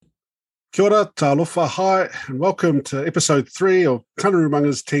Kia ora, talofa, hi, and welcome to episode 3 of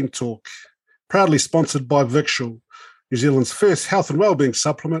Kanurumanga's Team Talk, proudly sponsored by Victual, New Zealand's first health and wellbeing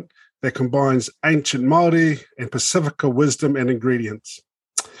supplement that combines ancient Māori and Pacifica wisdom and ingredients.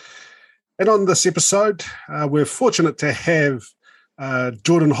 And on this episode, we're fortunate to have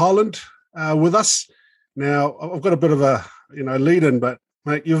Jordan Hyland with us. Now, I've got a bit of a lead-in, but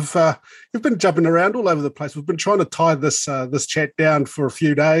mate, you've been jumping around all over the place. We've been trying to tie this chat down for a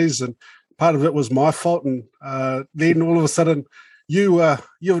few days, and part of it was my fault. And then all of a sudden, you're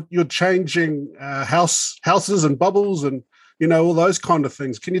changing houses and bubbles, and all those kind of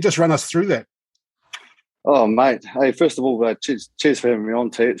things. Can you just run us through that? Oh, mate. Hey, first of all, cheers for having me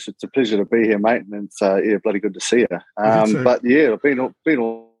on, T. It's a pleasure to be here, mate, and it's bloody good to see you. But yeah, I've been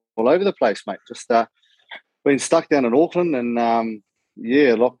all over the place, mate. Just been stuck down in Auckland, and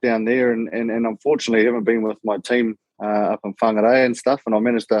locked down there, and unfortunately haven't been with my team up in Whangarei and stuff, and I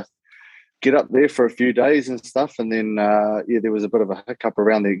managed to get up there for a few days and stuff, and then there was a bit of a hiccup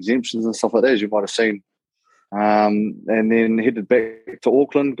around the exemptions and stuff like that, as you might have seen, and then headed back to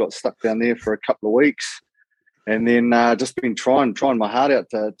Auckland, got stuck down there for a couple of weeks, and then just been trying my heart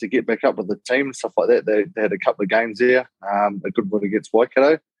out to get back up with the team and stuff like that. They had a couple of games there, a good one against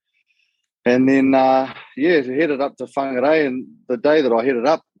Waikato. And then, headed up to Whangarei, and the day that I headed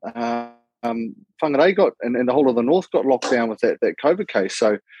up, Whangarei got, and the whole of the north got locked down with that COVID case.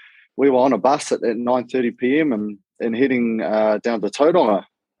 So we were on a bus at 9:30 p.m. and heading down to Tauranga.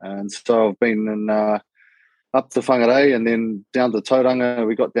 And so I've been up to Whangarei and then down to Tauranga.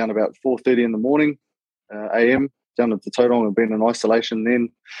 We got down about 4:30 in the morning, a.m., down to Tauranga and been in isolation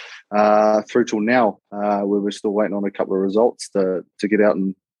then through till now, where we're still waiting on a couple of results to get out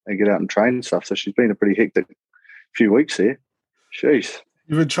and train and stuff. So she's been a pretty hectic few weeks there. Jeez.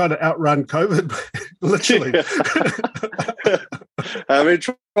 You've been trying to outrun COVID, literally. I've been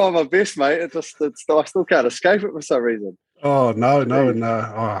trying my best, mate. I still can't escape it for some reason. Oh, no.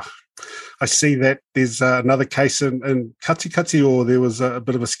 Oh, I see that there's another case in Katikati, or there was a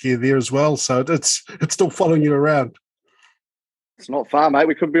bit of a scare there as well. So it's still following you around. It's not far, mate.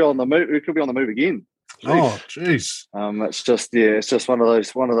 We could be on the move. We could be on the move again. Oh, jeez. It's just one of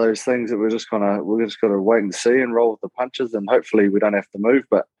those things that we're just got to wait and see and roll with the punches, and hopefully we don't have to move.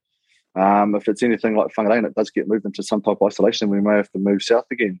 But if it's anything like Whangarei and it does get moved into some type of isolation, we may have to move south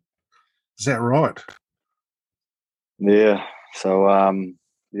again. Is that right? Yeah. So I mean,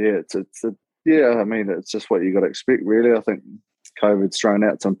 it's just what you got to expect, really. I think COVID's thrown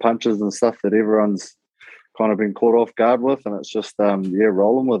out some punches and stuff that everyone's kind of been caught off guard with, and it's just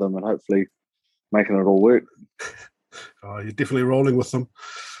rolling with them and hopefully making it all work. Oh, you're definitely rolling with them.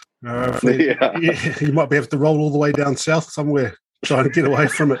 You might be able to roll all the way down south somewhere, trying to get away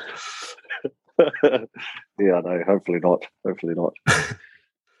from it. Yeah, no, hopefully not.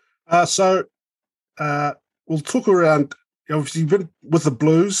 So we'll talk around. Obviously, you've been with the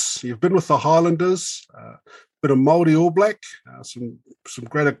Blues, you've been with the Highlanders, been a Māori All Black, some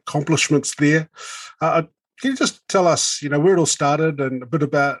great accomplishments there. Can you just tell us, where it all started and a bit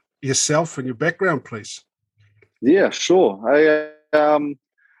about yourself and your background, please? Yeah, sure. I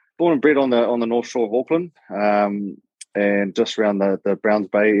born and bred on the North Shore of Auckland, and just around the Browns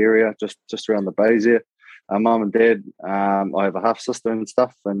Bay area, just around the bays there. Mum and dad, I have a half sister and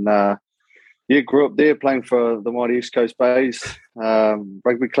stuff, and grew up there playing for the mighty East Coast Bays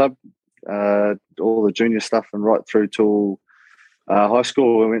rugby club, all the junior stuff, and right through till high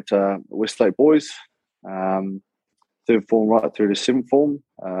school. We went to Westlake Boys. Third form right through to seventh form.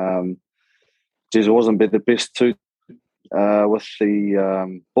 It wasn't the best too with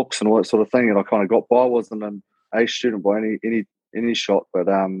the books and all that sort of thing, and I kind of got by. I wasn't an A student by any shot, but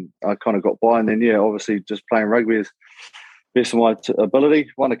I kind of got by, and then obviously just playing rugby as best of my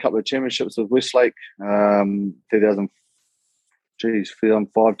ability. Won a couple of championships with Westlake,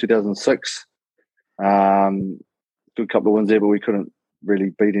 2005, 2006. Good couple of wins there, but we couldn't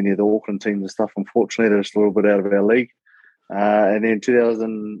really beat any of the Auckland teams and stuff. Unfortunately, they're just a little bit out of our league. And then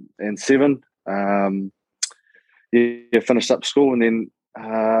 2007, finished up school, and then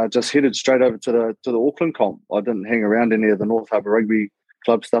just headed straight over to the Auckland comp. I didn't hang around any of the North Harbour Rugby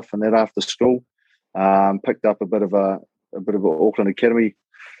Club stuff, and that after school, picked up a bit of an Auckland Academy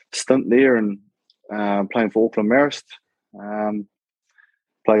stint there, and playing for Auckland Marist.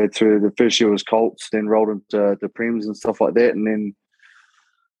 Played through the first year was Colts, then rolled into the Prems and stuff like that, and then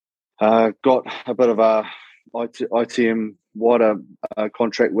got a bit of a ITM wider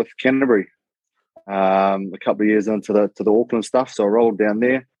contract with Canterbury a couple of years into the Auckland stuff. So I rolled down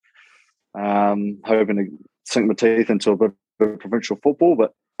there, hoping to sink my teeth into a bit of provincial football.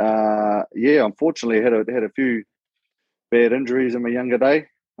 But unfortunately, had a few bad injuries in my younger day.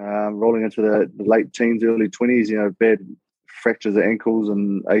 rolling into the late teens, early 20s, bad fractures of ankles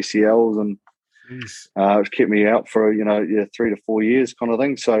and ACLs, and which kept me out for 3 to 4 years kind of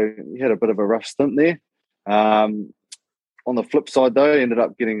thing. So he had a bit of a rough stint there. On the flip side, though, I ended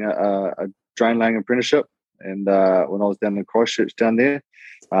up getting a drain laying apprenticeship, and when I was down in Christchurch down there,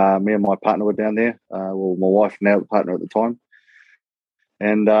 me and my partner were down there. Well, my wife, now the partner at the time.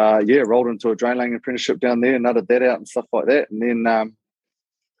 And, rolled into a drain laying apprenticeship down there, nutted that out and stuff like that. And then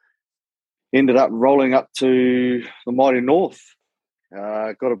ended up rolling up to the Mighty North.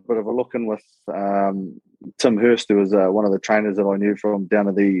 Got a bit of a look in with Tim Hurst, who was one of the trainers that I knew from down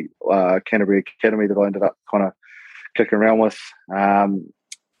at the Canterbury Academy that I ended up kind of kicking around with.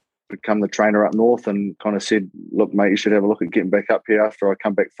 Become the trainer up north, and kind of said, look, mate, you should have a look at getting back up here after I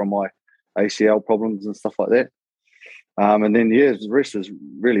come back from my ACL problems and stuff like that. And then, the rest is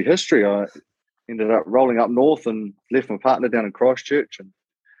really history. I ended up rolling up north and left my partner down in Christchurch, and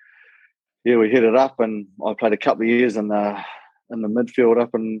we headed up, and I played a couple of years in the midfield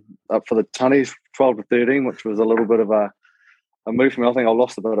up for the Tunnies, 12 to 13, which was a little bit of a move for me. I think I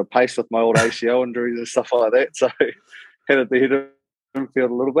lost a bit of pace with my old ACL injuries and stuff like that, so headed to head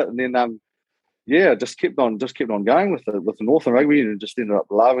midfield a little bit, and then just kept on going with the Northland rugby, and just ended up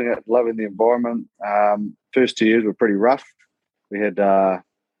loving it, loving the environment. First 2 years were pretty rough. We had I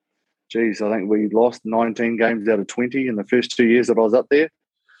think we lost 19 games out of 20 in the first 2 years that I was up there.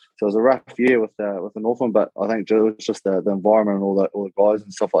 So it was a rough year with the Northland, but I think it was just the environment and all the guys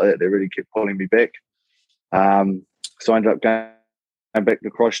and stuff like that. They really kept pulling me back. So I ended up going back to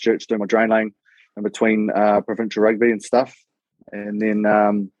Christchurch, doing my drain laying in between provincial rugby and stuff. And then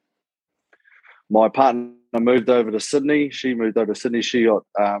my partner moved over to Sydney. She moved over to Sydney. She got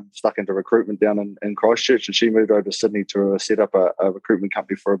stuck into recruitment down in Christchurch, and she moved over to Sydney to set up a recruitment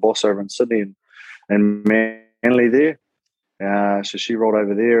company for a boss over in Sydney and Manly there. So she rolled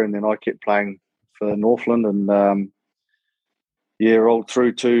over there, and then I kept playing for Northland, and rolled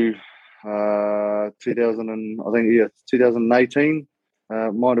through to 2018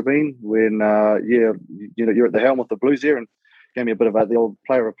 might have been, when you're at the helm with the Blues there, and gave me a bit of the old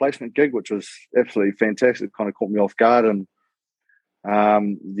player replacement gig, which was absolutely fantastic. Kind of caught me off guard, and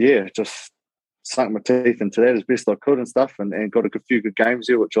just sunk my teeth into that as best I could and stuff, and got a few good games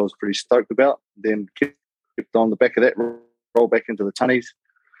there, which I was pretty stoked about. Then kept on the back of that, rolled back into the Tunnies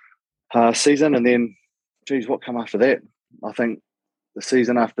season, and then, what come after that? I think the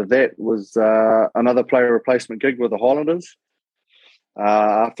season after that was another player replacement gig with the Highlanders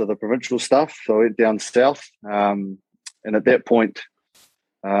after the provincial stuff. So I went down south, and at that point,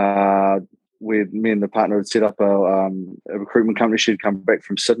 me and the partner had set up a recruitment company. She'd come back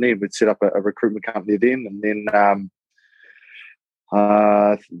from Sydney, and we'd set up a recruitment company then, and then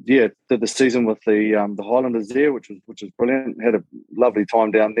did the season with the Highlanders there, which was brilliant. Had a lovely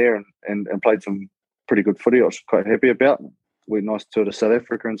time down there, and played some pretty good footy. I was quite happy about. We had a nice tour to South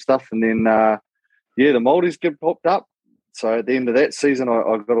Africa and stuff, and then the Māoris gig popped up. So at the end of that season,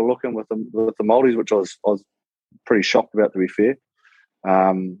 I got a look in with the Māoris, which I was pretty shocked about, to be fair.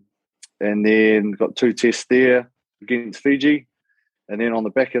 And then got 2 tests there against Fiji. And then on the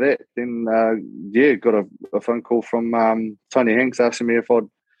back of that, then, got a phone call from Tony Hanks asking me if I'd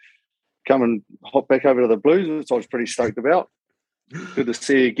come and hop back over to the Blues, which I was pretty stoked about. Good to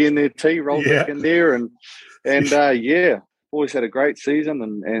see you again there, T. Rolled back in there. And always had a great season.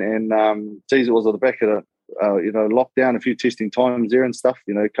 And it was on the back of the lockdown, a few testing times there and stuff.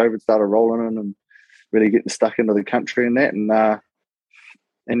 COVID started rolling in and really getting stuck into the country and that.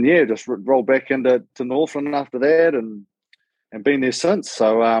 And just rolled back into Northland after that, and been there since.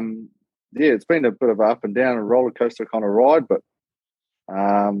 So it's been a bit of an up and down and roller coaster kind of ride, but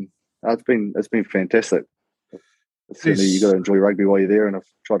it's been fantastic. Certainly, you got to enjoy rugby while you're there, and I've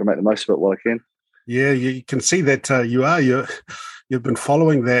tried to make the most of it while I can. Yeah, you can see that you've been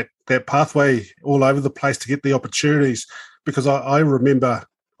following that pathway all over the place to get the opportunities. Because I remember,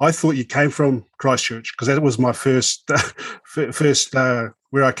 I thought you came from Christchurch, because that was my first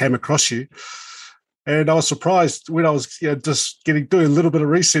where I came across you. And I was surprised when I was just doing a little bit of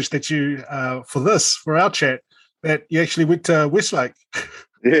research that you for our chat, that you actually went to Westlake.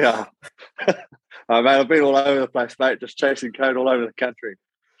 Yeah. Mate, I've been all over the place, mate, just chasing code all over the country.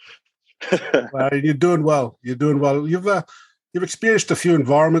 Well, you're doing well. You've experienced a few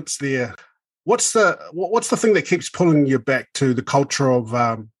environments there. What's the thing that keeps pulling you back to the culture of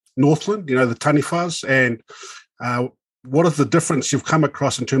Northland, the Taniwhas, and what is the difference you've come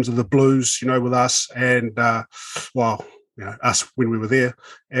across in terms of the Blues, with us and us when we were there,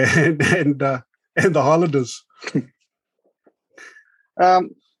 and the Highlanders?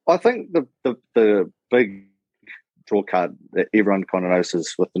 I think the big draw card that everyone kind of knows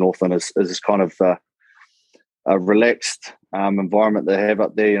with the Northland is kind of a relaxed environment they have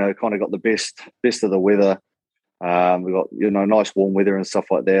up there. Kind of got the best of the weather. We've got nice warm weather and stuff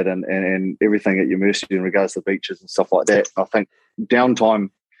like that, and everything at your mercy in regards to beaches and stuff like that. I think downtime,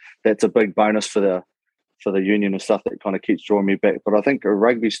 that's a big bonus for the union and stuff that kind of keeps drawing me back. But I think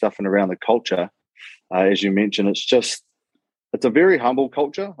rugby stuff and around the culture, as you mentioned, it's a very humble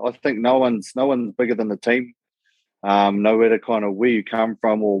culture. I think no one's bigger than the team. No matter kind of where you come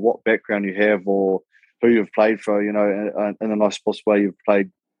from or what background you have or who you've played for, in a nice possible way. You've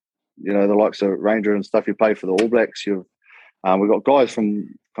played, the likes of Ranger and stuff. You played for the All Blacks. We've got guys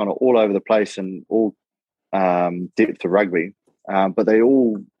from kind of all over the place and all depth of rugby, but they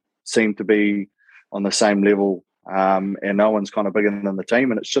all seem to be on the same level, and no one's kind of bigger than the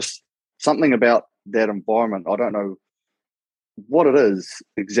team. And it's just something about that environment. I don't know what it is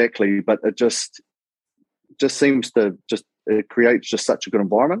exactly, but it just seems to it creates just such a good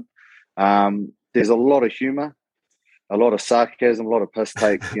environment. There's a lot of humour, a lot of sarcasm, a lot of piss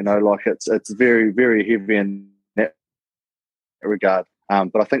take. It's very, very heavy in that regard.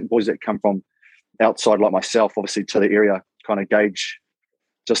 But I think boys that come from outside, like myself, obviously to the area, kind of gauge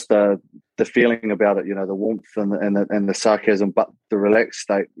just the feeling about it. The warmth and the sarcasm, but the relaxed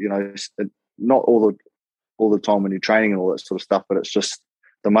state. Not all the time when you're training and all that sort of stuff, but it's just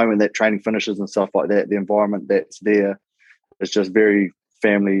the moment that training finishes and stuff like that. The environment that's there is just very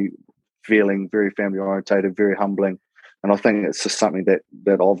family feeling, very family orientated, very humbling, and I think it's just something that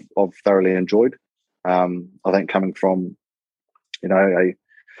I've thoroughly enjoyed. I think coming from a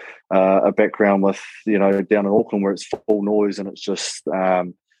background with down in Auckland where it's full noise and it's just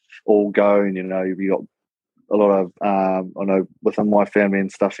all go, and you've got a lot of I know within my family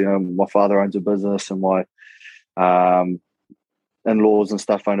and stuff. My father owns a business, and my in-laws and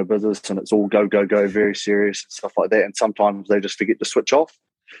stuff own a business, and it's all go, very serious and stuff like that. And sometimes they just forget to switch off.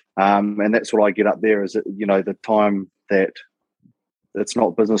 And that's what I get up there is, the time that it's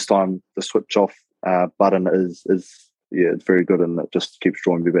not business time, the switch off button is it's very good, and it just keeps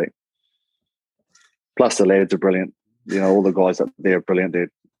drawing me back. Plus the lads are brilliant. All the guys up there are brilliant.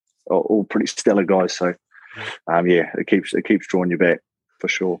 They're all pretty stellar guys. So it keeps drawing you back for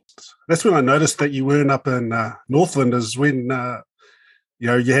sure. That's when I noticed that you weren't up in Northland, is when you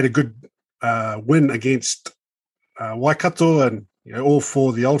had a good win against Waikato, and all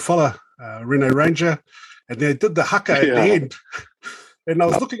for the old fella Rene Ranger, and they did the haka at the end. And I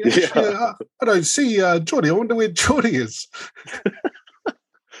was looking at I don't see Geordie. I wonder where Geordie is.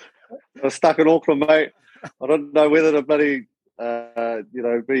 I was stuck in Auckland, mate. I don't know whether to bloody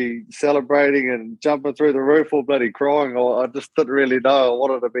be celebrating and jumping through the roof or bloody crying, or I just didn't really know. I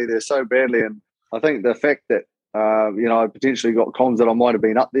wanted to be there so badly, and I think the fact that I potentially got comms that I might have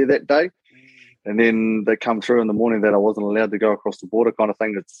been up there that day, and then they come through in the morning that I wasn't allowed to go across the border, kind of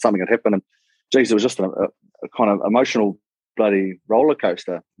thing. That something had happened, and geez, it was just a kind of emotional bloody roller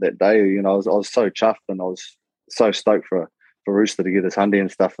coaster that day. I was so chuffed, and I was so stoked for Rooster to get his hundy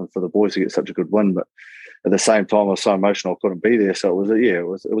and stuff, and for the boys to get such a good win. But at the same time, I was so emotional I couldn't be there. So it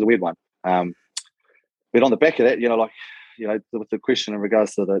was a weird one. But on the back of that, with the question in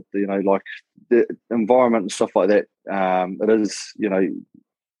regards to the environment and stuff like that, it is,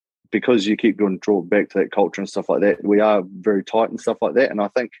 because you keep going draw back to that culture and stuff like that, we are very tight and stuff like that. And I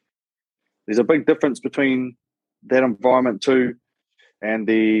think there's a big difference between that environment too and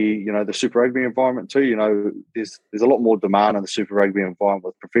the Super Rugby environment too. There's a lot more demand in the Super Rugby environment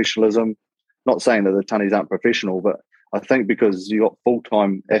with professionalism. Not saying that the Tunnies aren't professional, but I think because you got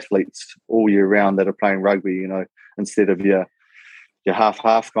full-time athletes all year round that are playing rugby, instead of your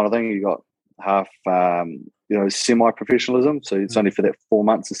half-half kind of thing, you got half, semi-professionalism. So it's only for that 4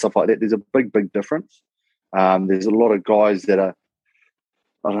 months and stuff like that. There's a big, big difference. There's a lot of guys that are,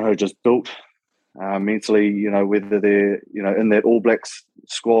 just built mentally, whether they're, in that All Blacks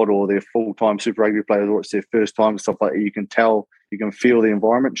squad or they're full-time Super Rugby players or it's their first time and stuff like that. You can feel the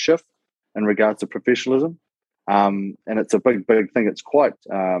environment shift in regards to professionalism. And it's a big, big thing. It's quite,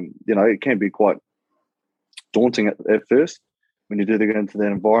 it can be quite daunting at first when you do get into that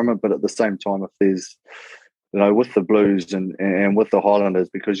environment. But at the same time, if there's, with the Blues and with the Highlanders,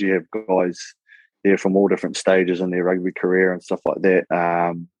 because you have guys there from all different stages in their rugby career and stuff like that,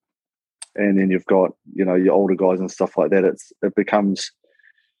 and then you've got, your older guys and stuff like that, it becomes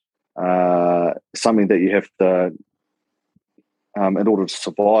something that you have to, in order to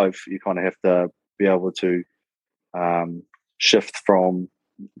survive, you kind of have to be able to shift from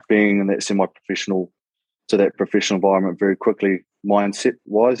being in that semi-professional to that professional environment very quickly,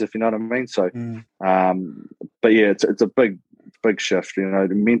 mindset-wise, if you know what I mean. So, but yeah, it's a big shift.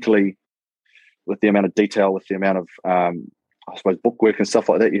 Mentally, the amount of detail, with the amount of I suppose bookwork and stuff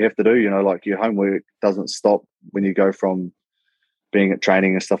like that you have to do. Like your homework doesn't stop when you go from being at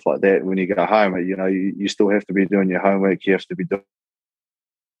training and stuff like that. When you go home, you still have to be doing your homework. You have to be doing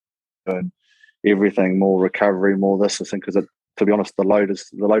everything, more recovery, more this thing. Because to be honest, the load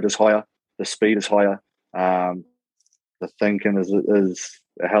is higher, the speed is higher, the thinking is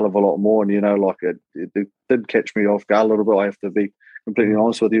a hell of a lot more. And like it did catch me off guard a little bit. I have to be completely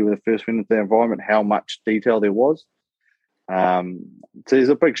honest with you. When I first went into the environment, how much detail there was. So there's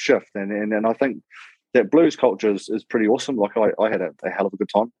a big shift, and I think that blues culture is pretty awesome. Like I had a hell of a good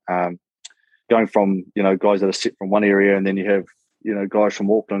time going from guys that are set from one area, and then you have guys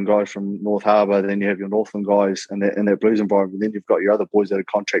from Auckland, guys from North Harbour, then you have your Northland guys in that blues environment, and then you've got your other boys that are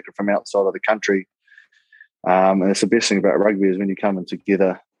contracted from outside of the country. And it's the best thing about rugby is when you come in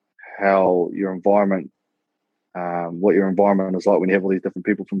together, how your environment, what your environment is like when you have all these different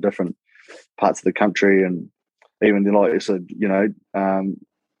people from different parts of the country. And even like I said,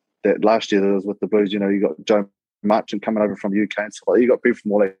 that last year that was with the Blues, you got Joe Marchant coming over from UK and stuff like that. You got people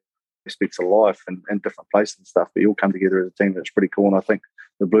from all aspects of life and different places and stuff, but you all come together as a team. That's pretty cool, and I think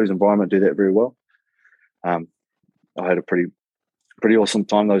the Blues environment do that very well. I had a pretty awesome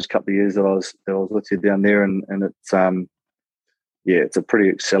time those couple of years that I was with you down there, and it's it's a pretty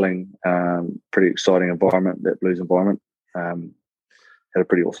excelling, pretty exciting environment, that Blues environment. Had a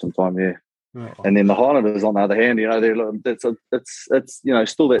pretty awesome time, yeah. Oh. And then the Highlanders, on the other hand, it's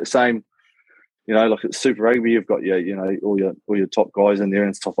still that same, like it's Super Rugby. You've got all your top guys in there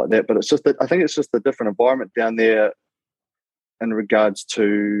and stuff like that. But it's just I think it's just a different environment down there in regards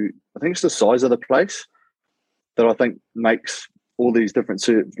to, I think it's the size of the place that I think makes all these different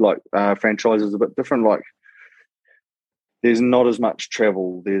franchises a bit different. Like there's not as much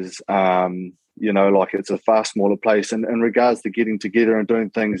travel. There's like it's a far smaller place, and in regards to getting together and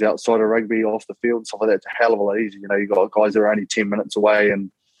doing things outside of rugby, off the field and stuff like that, it's a hell of a lot easier. You've got guys that are only 10 minutes away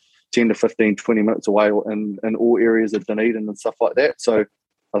and 10 to 15, 20 minutes away in all areas of Dunedin and stuff like that. So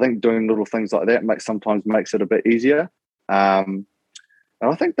I think doing little things like that sometimes makes it a bit easier. And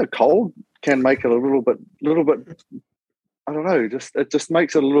I think the cold can make it a little bit, I don't know, it just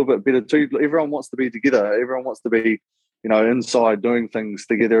makes it a little bit better too. Everyone wants to be together. Everyone wants to be, inside doing things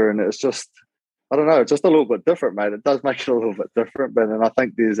together. And it's just, I don't know, it's just a little bit different, mate. It does make it a little bit different. But then I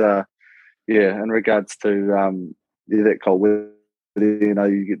think there's in regards to that cold weather,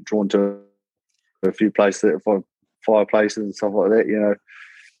 you get drawn to a few places, fireplaces and stuff like that,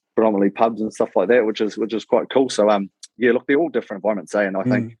 predominantly pubs and stuff like that, which is quite cool. So look, they're all different environments, and I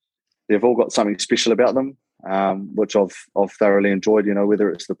think they've all got something special about them, which I've thoroughly enjoyed, whether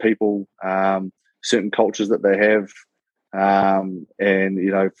it's the people, certain cultures that they have, and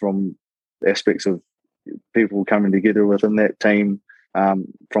from aspects of people coming together within that team,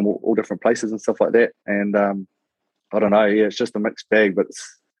 from all different places and stuff like that. And I don't know, it's just a mixed bag, but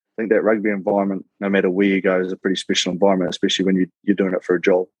I think that rugby environment, no matter where you go, is a pretty special environment, especially when you're doing it for a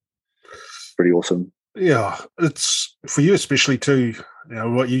job. Pretty awesome. Yeah, it's for you especially too,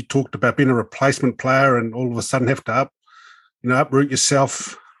 what you talked about, being a replacement player and all of a sudden have to uproot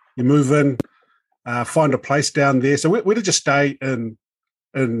yourself. You move in, find a place down there. So where did you stay in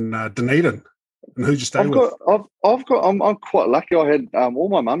Dunedin? And who'd you stay with? I'm quite lucky. I had all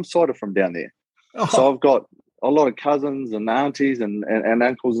my mum's side are from down there. Oh. So I've got a lot of cousins and aunties and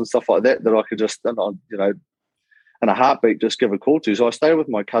uncles and stuff like that I could just, in a heartbeat, just give a call to. So I stayed with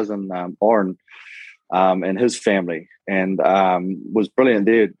my cousin Oren and his family, and was brilliant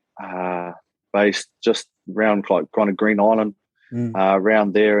there, based just around kind of Green Island,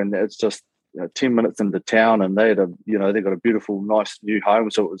 around there, and it's just 10 minutes into town, and they had they got a beautiful, nice new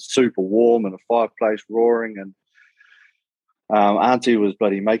home, so it was super warm and a fireplace roaring, and Auntie was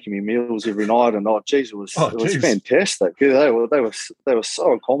bloody making me meals every night, and it was fantastic. Yeah, they were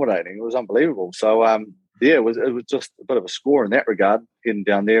so accommodating. It was unbelievable. So it was just a bit of a score in that regard, getting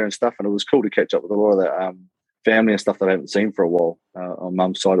down there and stuff. And it was cool to catch up with a lot of that family and stuff that I haven't seen for a while. On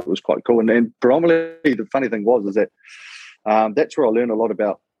Mum's side, it was quite cool. And predominantly, the funny thing was that that's where I learned a lot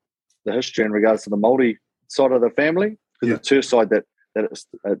about the history in regards to the Māori side of the family, because it's her side that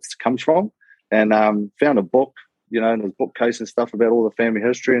it comes from, and found a book, in his bookcase and stuff about all the family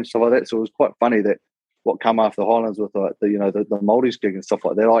history and stuff like that. So it was quite funny that what come after the Highlands with the Māori's gig and stuff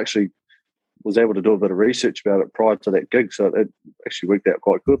like that. I actually was able to do a bit of research about it prior to that gig, so it actually worked out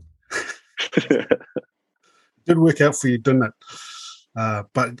quite good. It did work out for you, didn't it?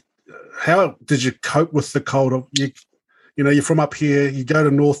 But how did you cope with the cold? You're from up here, you go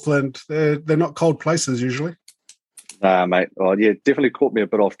to Northland. They're not cold places usually. Nah, mate. Oh, yeah, definitely caught me a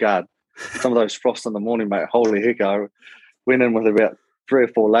bit off guard. Some of those frosts in the morning, mate, holy heck, I went in with about 3 or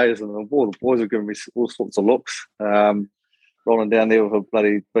 4 layers, and the boys were giving me all sorts of looks. Rolling down there with a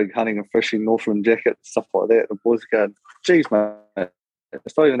bloody big hunting and fishing Northland jacket, stuff like that. The boys are going, geez, mate,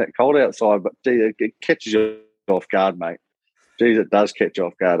 it's not even that cold outside, but gee, it catches you off guard, mate. Geez, it does catch you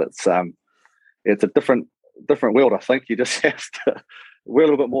off guard. It's a different world, I think. You just have to wear a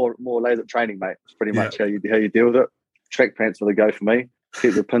little bit more layers of training, mate. It's pretty much how you deal with it. Track pants are the go for me.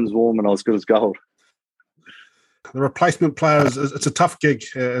 Keep the pins warm, and I was good as gold. The replacement players, it's a tough gig,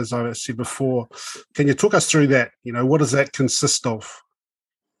 as I said before. Can you talk us through that? What does that consist of?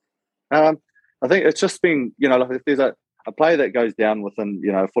 I think it's just been, like if there's a player that goes down within,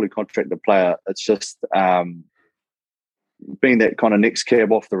 a fully contracted player, it's just being that kind of next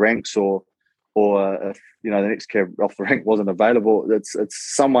cab off the ranks, or if, the next cab off the rank wasn't available, it's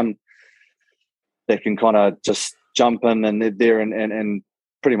someone that can kind of just jump in and they're there and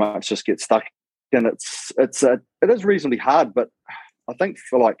pretty much just get stuck. And it is reasonably hard, but I think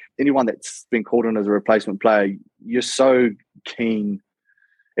for like anyone that's been called in as a replacement player, you're so keen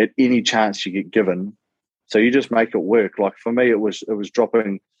at any chance you get given, so you just make it work. Like for me, it was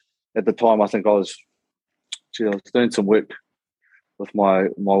dropping at the time. I think I was doing some work with my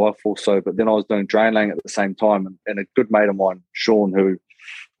wife also, but then I was doing drain laying at the same time, and a good mate of mine, Sean, who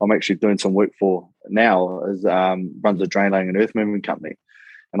I'm actually doing some work for now, is runs a drain laying and earth moving company.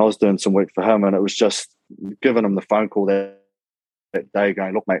 And I was doing some work for him, and it was just giving him the phone call that day,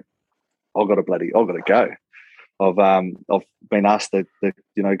 going, "Look, mate, I've got to go. I've been asked to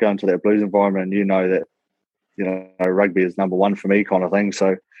go into that Blues environment, and that rugby is number one for me, kind of thing.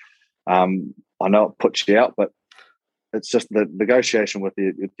 So I know it puts you out, but it's just the negotiation with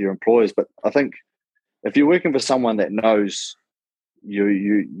your employers. But I think if you're working for someone that knows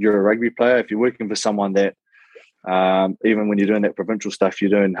you're a rugby player, if you're working for someone that even when you're doing that provincial stuff, you're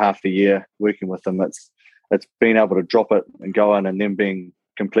doing half a year working with them, it's being able to drop it and go in, and then being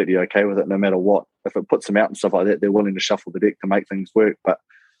completely okay with it no matter what. If it puts them out and stuff like that, they're willing to shuffle the deck to make things work. But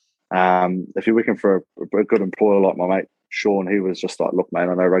if you're working for a good employer like my mate Sean, he was just like, "Look, mate,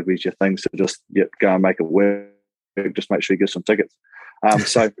 I know rugby's your thing, so just go and make it work. Just make sure you get some tickets."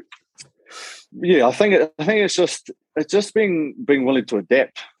 So yeah, I think it's just being willing to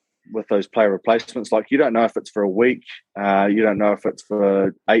adapt with those player replacements. Like, you don't know if it's for a week, you don't know if it's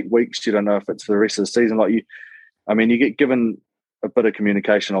for 8 weeks, you don't know if it's for the rest of the season. Like, you get given a bit of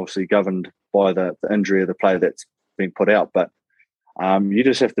communication, obviously governed by the injury of the player that's been put out, but you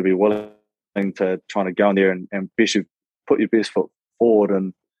just have to be willing to try to go in there and put your best foot forward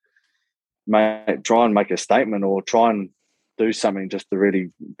and try and make a statement, or try and do something just to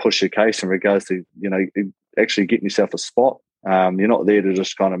really push your case in regards to actually getting yourself a spot. You're not there to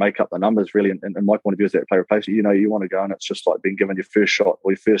just kind of make up the numbers, really. And my point of view is that player replacement, you want to go, and it's just like being given your first shot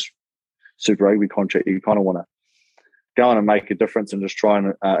or your first Super Rugby contract. You kind of want to go on and make a difference and just try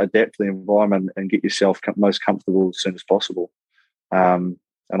and adapt to the environment and get yourself most comfortable as soon as possible. And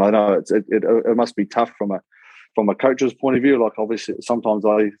I know it must be tough from a coach's point of view. Like, obviously, sometimes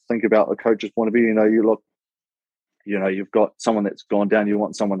I think about a coach's point of view. You've got someone that's gone down. You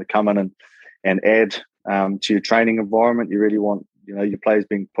want someone to come in and add to your training environment. You really want your players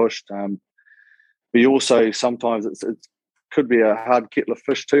being pushed, but you also sometimes it could be a hard kettle of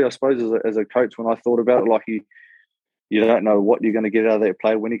fish too, I suppose, as a coach. When I thought about it, like, you don't know what you're going to get out of that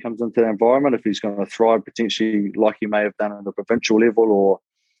player when he comes into the environment, if he's going to thrive potentially like he may have done at the provincial level, or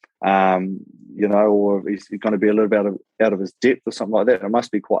or if he's going to be a little bit out of his depth or something like that. It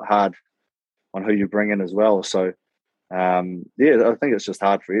must be quite hard on who you bring in as well. So I think it's just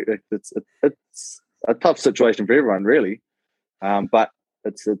hard for you. It's a tough situation for everyone, really, but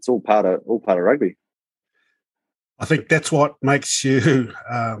it's all part of rugby. I think that's what makes you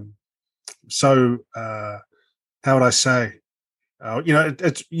so. How would I say?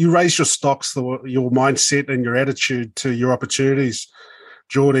 You raise your stocks, your mindset, and your attitude to your opportunities.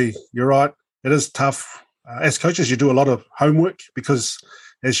 Geordie, you're right. It is tough. As coaches, you do a lot of homework because,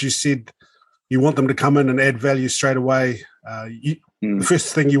 as you said, you want them to come in and add value straight away. The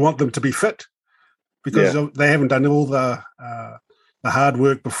first thing, you want them to be fit, because they haven't done all the hard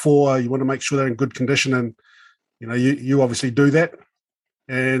work before. You want to make sure they're in good condition, and you obviously do that.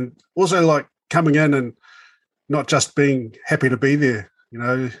 And also, like, coming in and not just being happy to be there.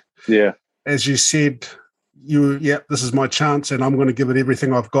 As you said, this is my chance, and I'm going to give it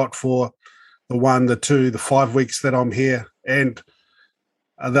everything I've got for the 1, the 2, the 5 weeks that I'm here. And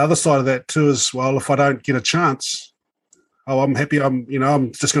the other side of that too is, well, if I don't get a chance, I'm happy.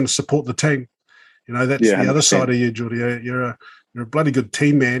 I'm just going to support the team. That's the 100%. Other side of you, Geordie. You're a bloody good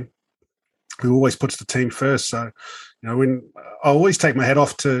team man who always puts the team first. So, when I always take my hat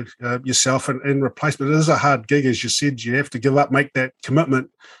off to yourself and replacement. It is a hard gig, as you said. You have to give up, make that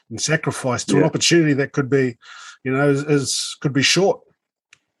commitment and sacrifice to an opportunity that could be, could be short.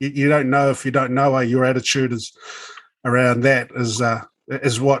 You don't know if you don't know. Your attitude is around that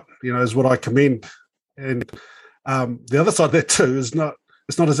is what I commend. And the other side of that too is not.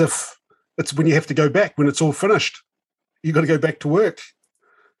 It's not as if it's when you have to go back when it's all finished. You got to go back to work.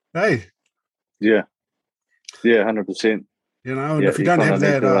 Hey. Yeah. Yeah, 100%. And if you don't have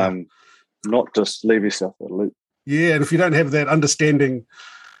that, not just leave yourself at a loop. Yeah, and if you don't have that understanding,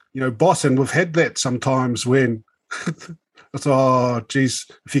 boss, and we've had that sometimes when it's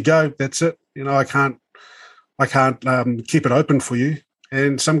if you go, that's it. I can't keep it open for you.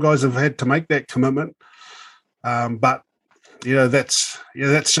 And some guys have had to make that commitment, but that's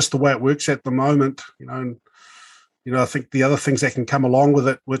just the way it works at the moment. And I think the other things that can come along with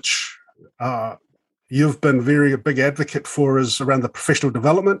it, which you've been a big advocate for, is around the professional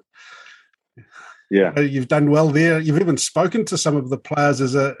development. Yeah, you've done well there. You've even spoken to some of the players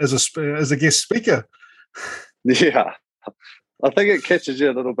as a guest speaker. Yeah, I think it catches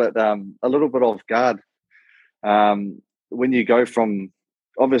you a little bit off guard when you go from.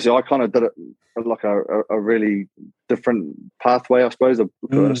 Obviously, I kind of did it like a really different pathway, I suppose, a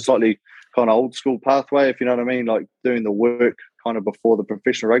slightly kind of old school pathway, if you know what I mean, like doing the work kind of before the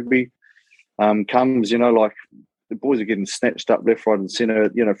professional rugby comes, like the boys are getting snatched up left, right and centre,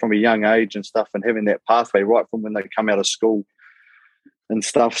 from a young age and stuff, and having that pathway right from when they come out of school and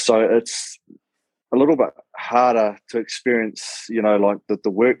stuff. So it's a little bit harder to experience, like the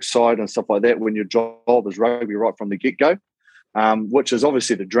work side and stuff like that when your job is rugby right from the get-go, which is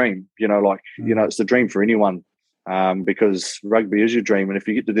obviously the dream, it's the dream for anyone because rugby is your dream. And if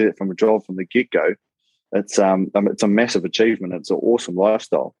you get to do it from a job from the get-go, it's a massive achievement. It's an awesome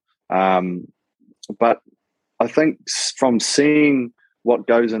lifestyle. But I think from seeing what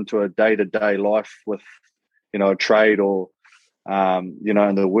goes into a day-to-day life with, a trade or,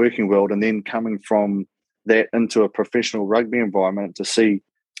 in the working world, and then coming from that into a professional rugby environment to see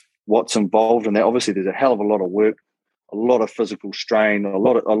what's involved in that. Obviously, there's a hell of a lot of work, a lot of physical strain, a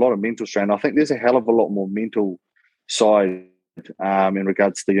lot of mental strain. I think there's a hell of a lot more mental side in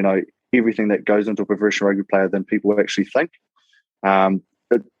regards to, everything that goes into a professional rugby player than people actually think.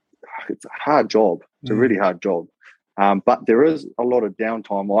 It's a hard job. It's a really hard job. But there is a lot of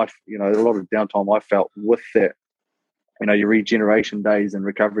downtime. I felt with that, your regeneration days and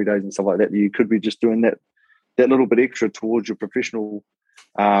recovery days and stuff like that. You could be just doing that little bit extra towards your professional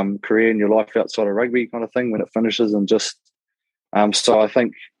career and your life outside of rugby kind of thing when it finishes. And just so I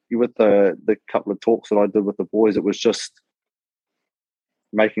think with the couple of talks that I did with the boys, it was just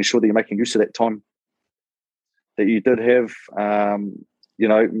making sure that you're making use of that time that you did have.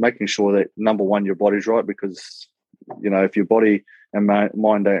 Making sure that, number one, your body's right, because, if your body and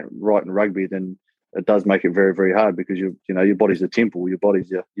mind ain't right in rugby, then it does make it very, very hard, because your body's a temple, your body's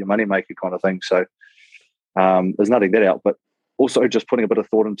your money maker kind of thing. So there's nothing that out, but also just putting a bit of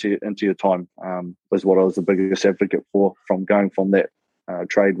thought into your time was what I was the biggest advocate for, from going from that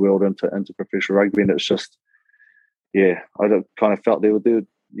trade world into professional rugby. And it's just, I kind of felt there were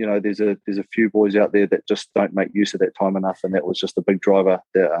there's a few boys out there that just don't make use of that time enough, and that was just a big driver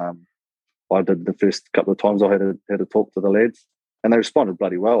that I did the first couple of times I had to talk to the lads, and they responded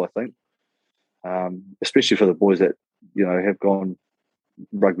bloody well, I think, especially for the boys that have gone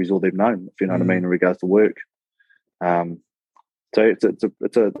rugby's all they've known, if you know what I mean, in regards to work. So it's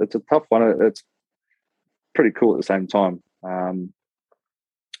a tough one. It's pretty cool at the same time,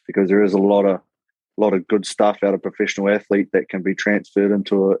 because there is a lot of good stuff out of professional athlete that can be transferred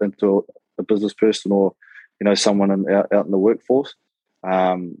into a business person, or someone out in the workforce.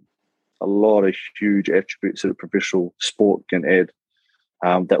 A lot of huge attributes that a professional sport can add,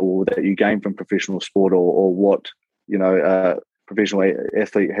 that you gain from professional sport, or what a professional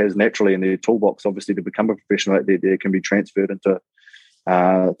athlete has naturally in their toolbox. Obviously, to become a professional athlete, it can be transferred into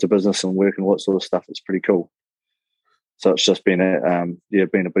to business and work and all that sort of stuff. It's pretty cool. So it's just been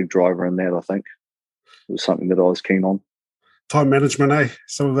been a big driver in that. I think it was something that I was keen on. Time management,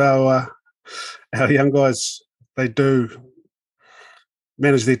 Some of our young guys, they do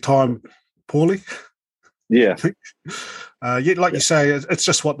manage their time poorly. Yeah. You say, it's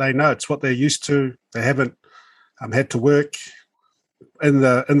just what they know. It's what they're used to. They haven't had to work in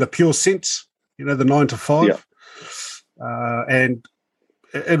the pure sense, the 9 to 5. Yeah. And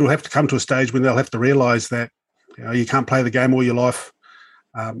it'll have to come to a stage when they'll have to realise that you can't play the game all your life.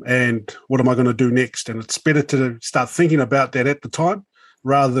 And what am I going to do next? And it's better to start thinking about that at the time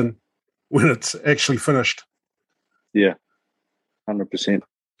rather than when it's actually finished. Yeah, 100%.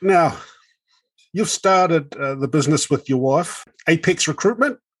 Now, You've started the business with your wife, Apex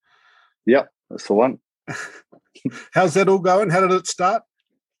Recruitment. Yep, that's the one. How's that all going? How did it start?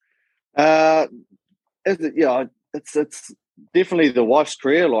 It's definitely the wife's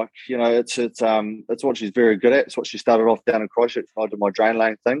career. Like, it's what she's very good at. It's what she started off down in Christchurch. I did my drain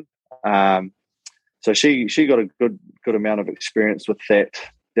lane thing. So she got a good amount of experience with that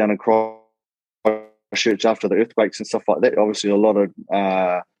down in Christchurch after the earthquakes and stuff like that. Obviously, a lot of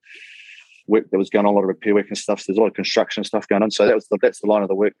work that was going on, a lot of repair work and stuff. So there's a lot of construction stuff going on. So that's the line of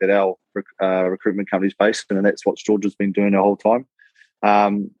the work that our recruitment company's based in, and that's what Georgia's been doing the whole time.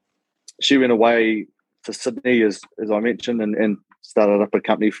 She went away to Sydney, as I mentioned, and started up a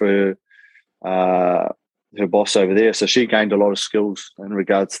company for her boss over there. So she gained a lot of skills in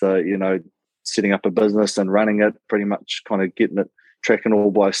regards to, setting up a business and running it, pretty much kind of getting it tracking all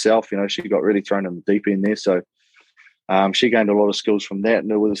by herself. She got really thrown in the deep end there. So she gained a lot of skills from that.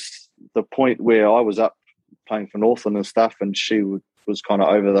 And it was the point where I was up playing for Northland and stuff, and she was kind of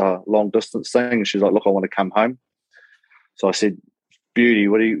over the long distance thing. And she's like, look, I want to come home. So I said, beauty,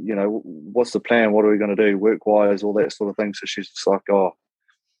 what's the plan? What are we going to do work-wise, all that sort of thing. So she's just like,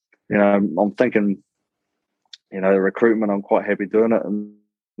 I'm thinking, recruitment, I'm quite happy doing it. And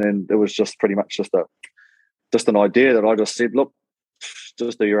then it was just pretty much just an idea that I just said, look,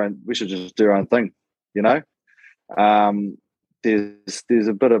 just do your own. We should just do our own thing, There's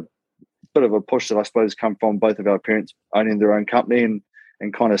a bit of a push that I suppose come from both of our parents owning their own company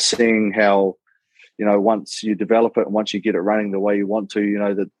and kind of seeing how, once you develop it and once you get it running the way you want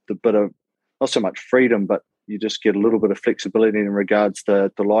to, the bit of not so much freedom, but you just get a little bit of flexibility in regards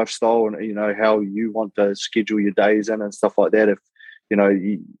to the lifestyle and, how you want to schedule your days in and stuff like that. If,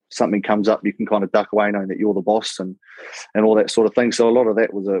 something comes up, you can kind of duck away knowing that you're the boss and all that sort of thing. So a lot of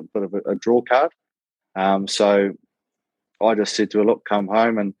that was a bit of a draw card. So I just said to her, look, come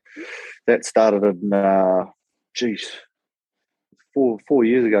home. And that started in, 4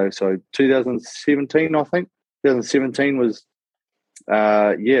 years ago. So 2017, I think. 2017 was,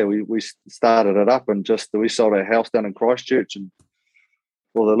 we started it up and we sold our house down in Christchurch, and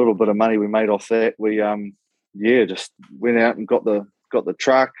all the little bit of money we made off that, we just went out and got the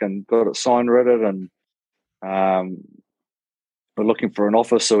truck and got it sign rented, and we're looking for an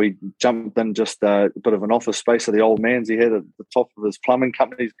office. So we jumped in just a bit of an office space of the old man's he had at the top of his plumbing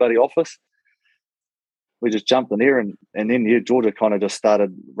company's bloody office. We just jumped in there, and then Georgia kind of just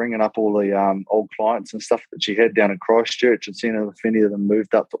started ringing up all the old clients and stuff that she had down in Christchurch and seeing if any of them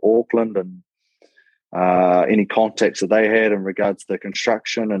moved up to Auckland, and any contacts that they had in regards to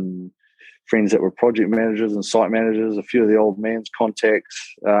construction, and friends that were project managers and site managers, a few of the old man's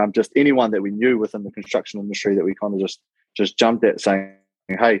contacts, just anyone that we knew within the construction industry that we kind of just jumped at, saying,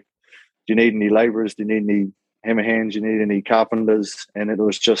 hey, do you need any labourers? Do you need any hammer hands? Do you need any carpenters? And it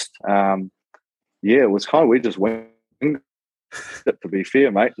was just, it was kind of, we just went, to be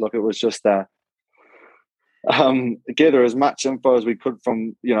fair, mate. Like, it was just gather as much info as we could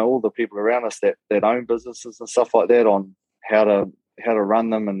from, all the people around us that own businesses and stuff like that on how to run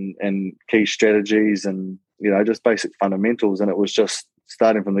them and key strategies and, just basic fundamentals. And it was just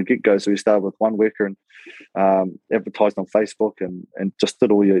starting from the get-go. So we started with one worker and advertised on Facebook and just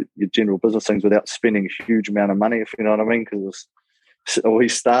did all your general business things without spending a huge amount of money, if you know what I mean, because it was we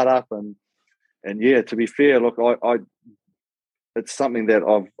start up and to be fair, look, I it's something that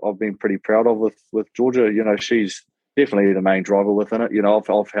I've been pretty proud of with Georgia. She's definitely the main driver within it.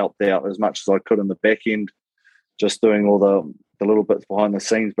 I've helped out as much as I could in the back end, just doing all the little bits behind the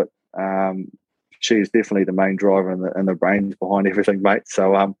scenes, but she's definitely the main driver and the brains behind everything, mate.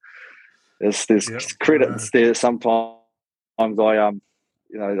 So there's credits there. Sometimes I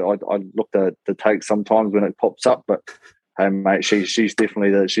look to take sometimes when it pops up, but hey, mate, she's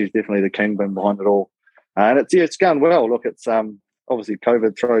definitely the kingpin behind it all. And it's going well. Look, it's obviously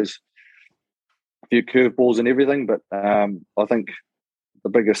COVID throws a few curveballs and everything, but I think the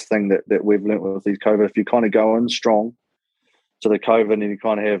biggest thing that we've learnt with these COVID, if you kind of go in strong to the COVID and you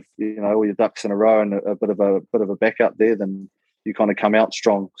kind of have all your ducks in a row and a bit of a backup there, then you kind of come out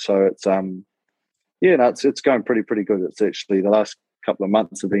strong. So it's it's going pretty good. It's actually the last couple of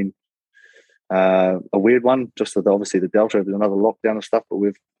months have been a weird one, just with obviously the Delta, there's another lockdown and stuff, but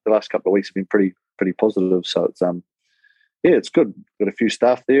the last couple of weeks have been pretty positive. So it's it's good. Got a few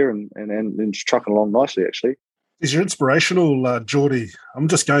staff there and it's trucking along nicely, actually. Is your inspirational, Geordie? I'm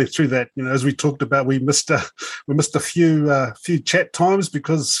just going through that. As we talked about, we missed a few chat times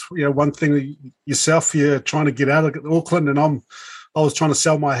because one thing yourself, you're trying to get out of Auckland, and I'm I was trying to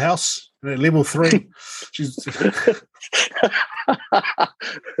sell my house at level 3. She's the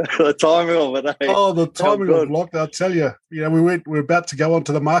timing of it, eh? Oh, the timing of lockdown, I'll tell you. You know, we're about to go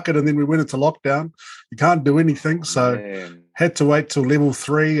onto the market, and then we went into lockdown. You can't do anything, so had to wait till level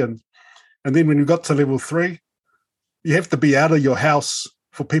 3, and then when you got to level 3, you have to be out of your house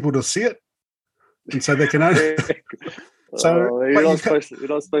for people to see it, and so they can only. So you're not supposed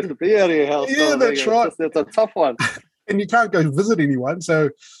to be out of your house. Yeah, that's right. It's a tough one, and you can't go visit anyone. So,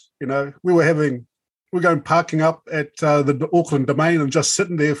 you know, we're going parking up at the Auckland Domain and just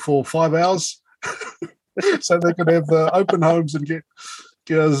sitting there for 5 hours, so they could have the open homes and get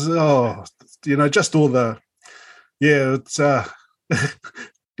us. Oh, you know, just all the it's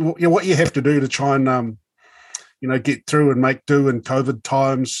what you have to do to try and you know, get through and make do in COVID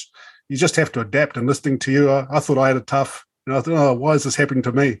times. You just have to adapt. And listening to you, I thought I had it tough. And I thought, oh, why is this happening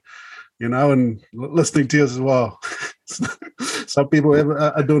to me? You know, and listening to you as well. Some people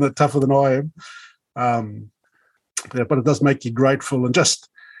are doing it tougher than I am. But it does make you grateful. And just,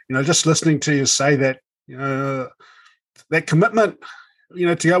 you know, just listening to you say that, you know, that commitment, you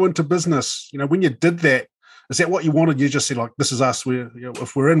know, to go into business, you know, when you did that, is that what you wanted? You just said, like, this is us. You know,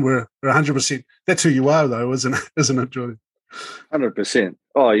 if we're in, we're 100%. That's who you are, though, isn't it, Jordan? 100%.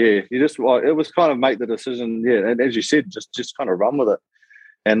 Oh yeah, it was kind of make the decision, yeah, and as you said, just kind of run with it.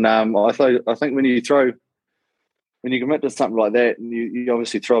 And I think when you commit to something like that, and you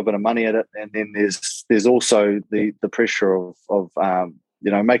obviously throw a bit of money at it, and then there's also the pressure of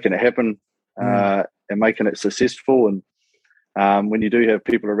you know, making it happen and making it successful. And when you do have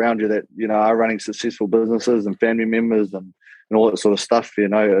people around you that, you know, are running successful businesses and family members and all that sort of stuff, you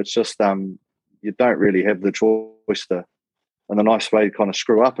know, it's just you don't really have the choice to, in a nice way, kind of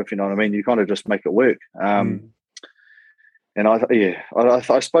screw up, if you know what I mean. You kind of just make it work. And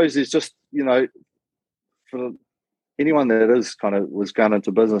I suppose there's just, you know, for anyone that was going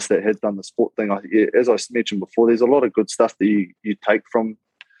into business that had done the sport thing, as I mentioned before, there's a lot of good stuff that you take from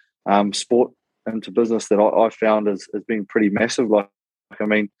sport into business that I found as being pretty massive. Like I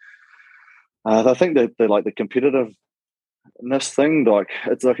mean, I think that the competitiveness thing, like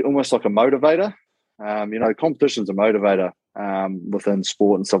it's like almost like a motivator. You know, competition's a motivator within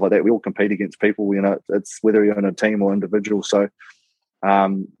sport and stuff like that. We all compete against people, you know, it's whether you're in a team or individual. So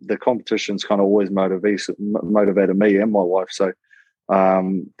the competition's kind of always motivated me and my wife. So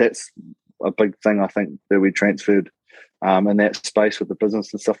that's a big thing I think that we transferred in that space with the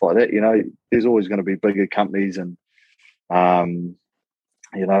business and stuff like that. You know, there's always going to be bigger companies and you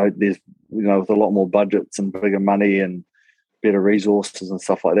know, there's, you know, with a lot more budgets and bigger money and better resources and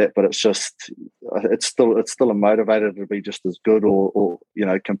stuff like that, but it's still a motivator to be just as good or you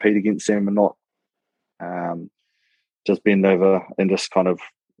know, compete against them and not just bend over and just kind of,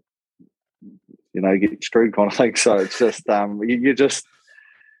 you know, get screwed kind of thing. So it's just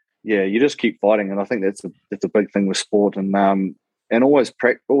you just keep fighting, and I think that's a big thing with sport, and always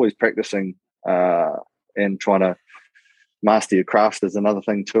practicing and trying to master your craft is another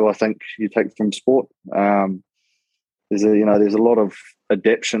thing too. I think you take from sport. There's a lot of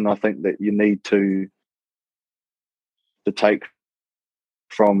adaptation I think that you need to take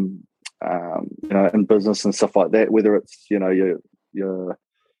from you know, in business and stuff like that, whether it's, you know, your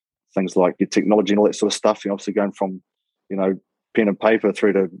things like your technology and all that sort of stuff. You're obviously going from, you know, pen and paper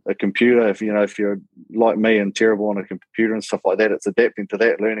through to a computer. If you're like me and terrible on a computer and stuff like that, it's adapting to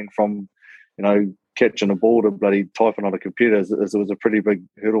that, learning from, you know, catching a ball to bloody typing on a computer it was a pretty big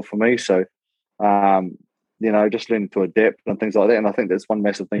hurdle for me. So you know, just learning to adapt and things like that. And I think that's one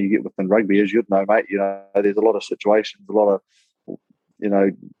massive thing you get within rugby, as you'd know, mate. You know, there's a lot of situations, a lot of, you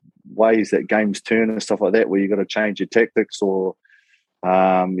know, ways that games turn and stuff like that, where you've got to change your tactics or, you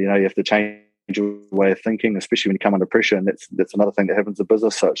know, you have to change your way of thinking, especially when you come under pressure. And that's another thing that happens in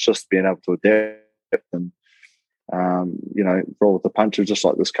business. So it's just being able to adapt and, you know, roll with the punches, just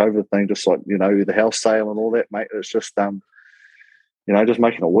like this COVID thing, just like, you know, the house sale and all that, mate. It's just, you know, just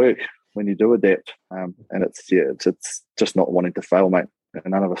making it work when you do adapt. And it's just not wanting to fail, mate.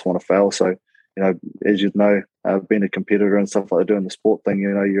 And none of us want to fail. So, you know, as you'd know, being a competitor and stuff like that, doing the sport thing, you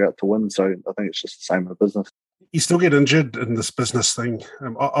know, you're out to win. So I think it's just the same in business. You still get injured in this business thing.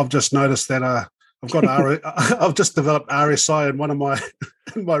 I've just noticed that I've just developed RSI in one of my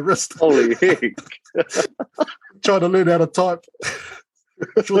in my wrist. Holy heck! Trying to learn how to type.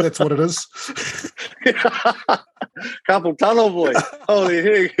 I'm sure that's what it is. Carpal tunnel, boy. Holy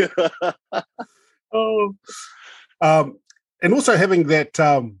heck! And also having that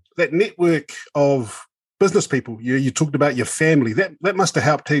that network of business people. You talked about your family. That must have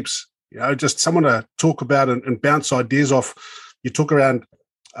helped heaps. You know, just someone to talk about and bounce ideas off. You talk around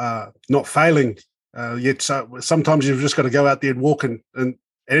not failing. Yet so sometimes you've just got to go out there and walk and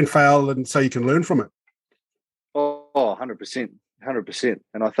fail, and so you can learn from it. Oh, 100%, 100%.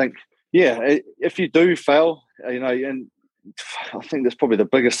 And I think, if you do fail, and I think that's probably the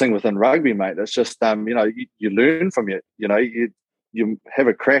biggest thing within rugby, mate. It's just, you learn from it. You have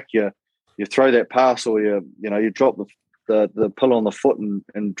a crack, you throw that pass, or you drop the pull on the foot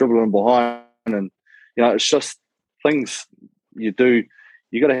and dribble in behind, and it's just things you do.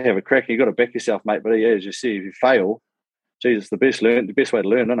 You got to have a crack. You got to back yourself, mate. But as you see, if you fail, Jesus, the best way to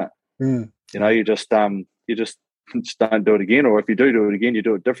learn, isn't it? You just don't do it again, or if you do it again, you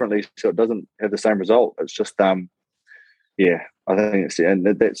do it differently, so it doesn't have the same result. It's just, I think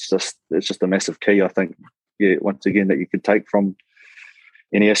it's just a massive key. I think, once again, that you could take from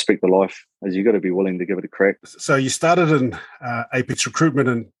any aspect of life, is you got to be willing to give it a crack. So you started in Apex Recruitment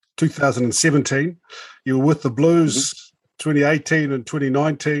in 2017. You were with the Blues 2018 and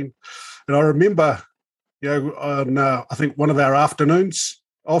 2019, and I remember, on I think one of our afternoons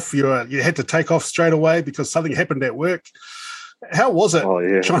off, you had to take off straight away because something happened at work. How was it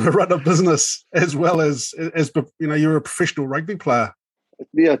trying to run a business as well as you're a professional rugby player?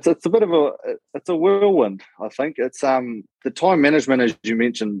 Yeah, it's a bit of a whirlwind. I think it's the time management, as you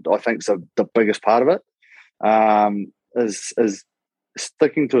mentioned. I think is the biggest part of it. Is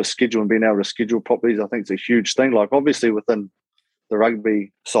sticking to a schedule and being able to schedule properly. I think it's a huge thing. Like, obviously within the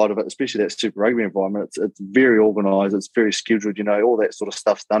rugby side of it, especially that Super Rugby environment, it's very organised. It's very scheduled. All that sort of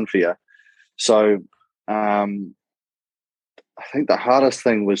stuff's done for you. So I think the hardest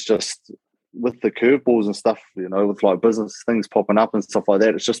thing was just with the curveballs and stuff, with like business things popping up and stuff like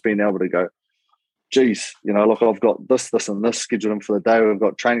that. It's just being able to go, geez, look, I've got this and this scheduled in for the day. We've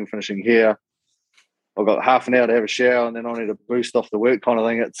got training finishing here. I've got half an hour to have a shower, and then I need to boost off the work kind of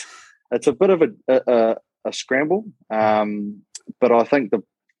thing. It's a bit of a scramble. But I think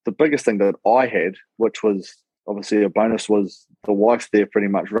the biggest thing that I had, which was obviously a bonus, was the wife there pretty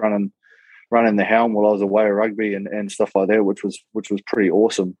much running the helm while I was away at rugby and stuff like that, which was pretty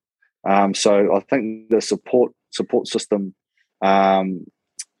awesome. So I think the support system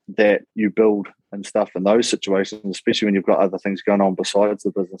that you build and stuff in those situations, especially when you've got other things going on besides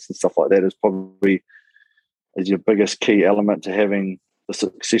the business and stuff like that, is your biggest key element to having the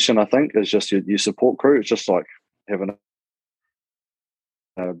succession. I think is just your support crew. It's just like having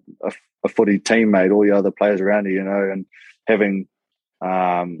a footy teammate, all your other players around you, and having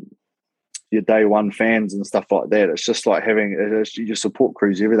your day one fans and stuff like that. It's just like having your support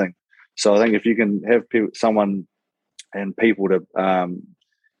crews, everything. So I think if you can have someone and people to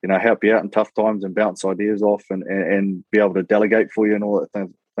help you out in tough times and bounce ideas off and be able to delegate for you and all that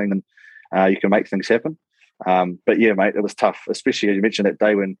thing, then you can make things happen. But yeah, mate, it was tough, especially as you mentioned that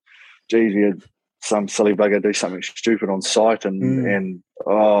day when, geez, we had some silly bugger do something stupid on site and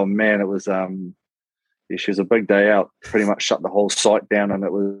oh man, it was she was a big day out, pretty much shut the whole site down, and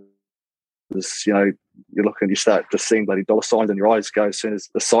it was you start just seeing bloody dollar signs in your eyes go as soon as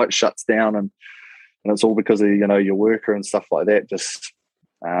the site shuts down, and it's all because of your worker and stuff like that, just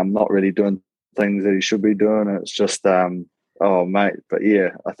not really doing things that he should be doing, and it's just oh mate. But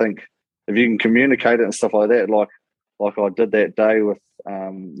yeah, I think if you can communicate it and stuff like that, like I did that day with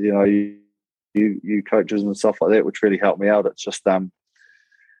you coaches and stuff like that, which really helped me out. It's just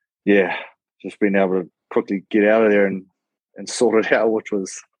just being able to quickly get out of there and sort it out, which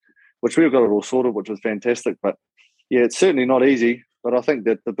we've got it all sorted, which was fantastic. But yeah, it's certainly not easy. But I think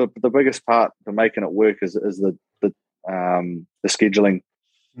that the biggest part to making it work is the scheduling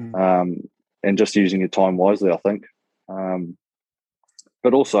and just using your time wisely, I think.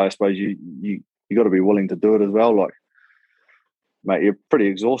 But also, I suppose you got to be willing to do it as well. Like, mate, you're pretty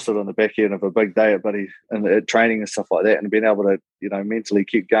exhausted on the back end of a big day at training and stuff like that, and being able to mentally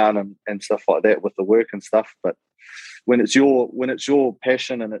keep going and stuff like that with the work and stuff. But when it's your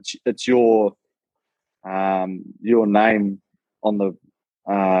passion and it's your name on the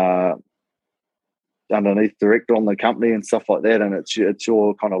underneath director on the company and stuff like that, and it's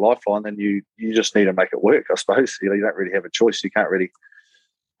your kind of lifeline, then you just need to make it work, I suppose. You don't really have a choice. You can't really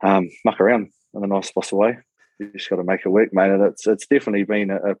muck around in a nice possible way. You just got to make it work, mate. And it's definitely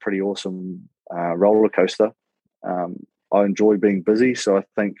been a pretty awesome roller coaster. I enjoy being busy, so I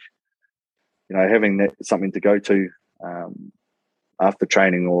think having that something to go to after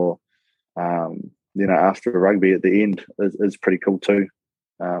training or after rugby at the end is pretty cool too.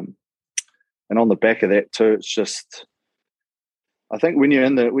 And on the back of that too, it's just, I think when you're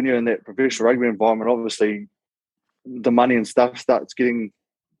in that professional rugby environment, obviously the money and stuff starts getting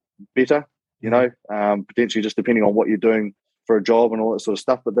better, potentially just depending on what you're doing for a job and all that sort of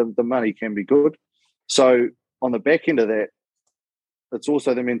stuff, but the money can be good. So on the back end of that, it's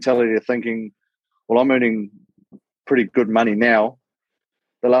also the mentality of thinking, well, I'm earning pretty good money now.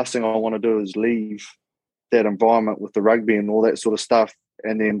 The last thing I want to do is leave that environment with the rugby and all that sort of stuff,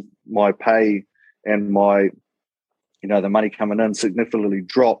 and then my pay and my, the money coming in significantly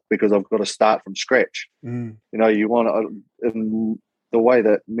drop because I've got to start from scratch. You want to, in the way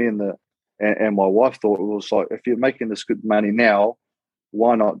that me and my wife thought, it was like, if you're making this good money now,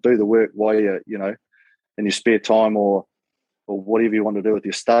 why not do the work while you're, in your spare time or whatever you want to do with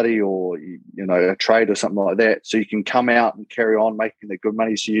your study or, a trade or something like that. So you can come out and carry on making the good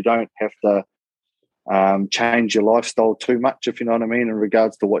money so you don't have to change your lifestyle too much, if you know what I mean, in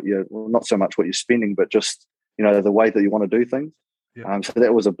regards to not so much what you're spending, but just, the way that you want to do things. Yeah. So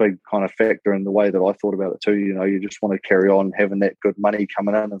that was a big kind of factor in the way that I thought about it too. You just want to carry on having that good money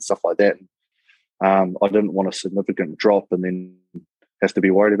coming in and stuff like that. And, I didn't want a significant drop and then have to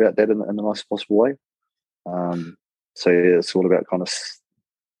be worried about that in the nicest possible way. So yeah, it's all about kind of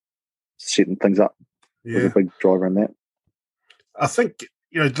setting things up. Yeah. Was a big driver in that. I think,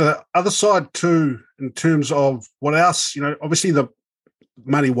 the other side too, in terms of what else, obviously the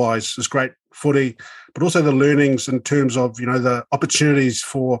money-wise is great footy, but also the learnings in terms of, the opportunities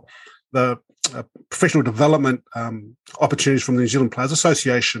for the professional development opportunities from the New Zealand Players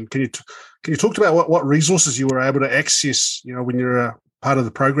Association. Can you talk about what resources you were able to access, when you're part of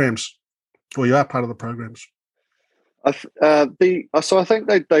the programs, or you are part of the programs? So I think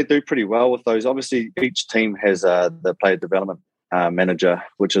they do pretty well with those. Obviously, each team has the player development manager,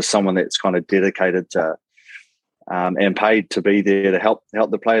 which is someone that's kind of dedicated to and paid to be there to help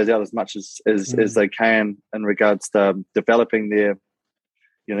the players out as much as they can in regards to developing their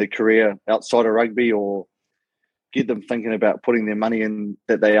career outside of rugby, or get them thinking about putting their money in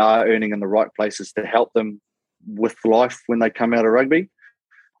that they are earning in the right places to help them with life when they come out of rugby.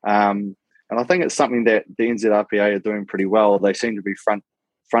 And I think it's something that the NZRPA are doing pretty well. They seem to be front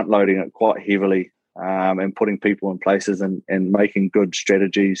loading it quite heavily and putting people in places and making good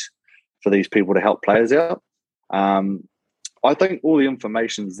strategies for these people to help players out. I think all the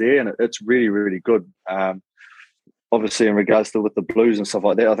information's there and it's really, really good. Obviously, in regards to with the Blues and stuff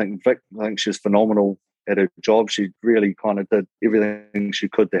like that, I think she's phenomenal at her job. She really kind of did everything she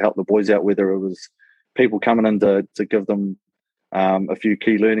could to help the boys out, whether it was people coming in to give them a few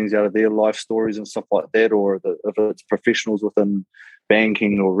key learnings out of their life stories and stuff like that, or if it's professionals within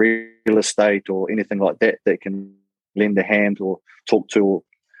banking or real estate or anything like that that can lend a hand or talk to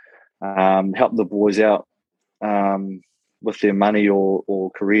or help the boys out with their money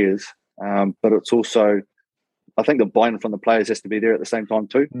or careers. But it's also, I think the buy-in from the players has to be there at the same time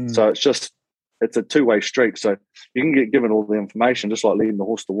too. So it's a two-way street. So you can get given all the information, just like leading the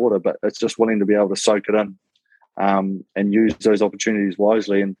horse to water, but it's just willing to be able to soak it in and use those opportunities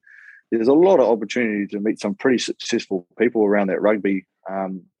wisely. And there's a lot of opportunity to meet some pretty successful people around that rugby,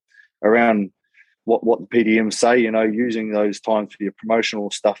 around what the PDMs say, using those times for your promotional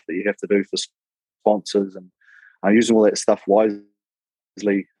stuff that you have to do for sponsors and using all that stuff wisely.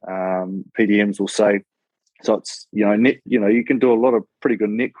 PDMs will say. So it's, you can do a lot of pretty good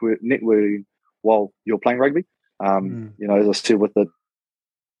networking while you're playing rugby. As I said, with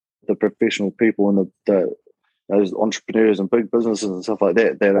the professional people and those entrepreneurs and big businesses and stuff like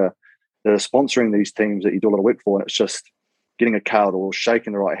that are sponsoring these teams that you do a lot of work for, and it's just getting a card or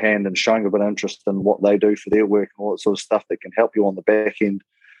shaking the right hand and showing a bit of interest in what they do for their work and all that sort of stuff that can help you on the back end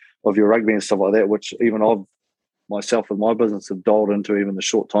of your rugby and stuff like that, which even I've myself with my business have dialed into even the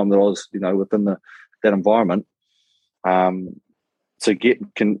short time that I was, within that environment, to get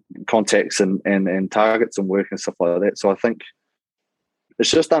contacts and targets and work and stuff like that. So I think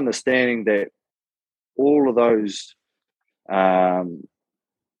it's just understanding that all of those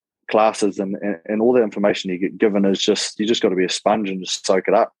classes and all the information you get given is you just got to be a sponge and just soak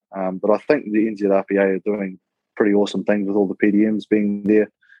it up. But I think the NZRPA are doing pretty awesome things with all the PDMs being there,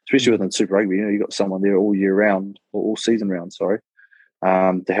 especially within Super Rugby. You've got someone there all year round, or all season round,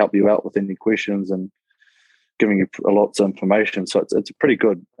 to help you out with any questions and giving you lots of information. So it's pretty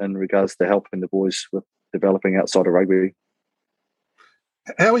good in regards to helping the boys with developing outside of rugby.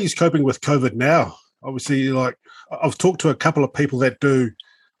 How are you coping with COVID now? Obviously, I've talked to a couple of people that do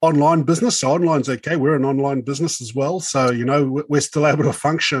online business. So online's okay. We're an online business as well. So, we're still able to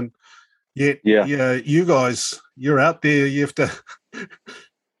function. Yet, you guys, you're out there. You have to...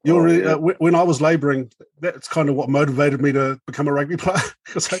 when I was labouring, that's kind of what motivated me to become a rugby player,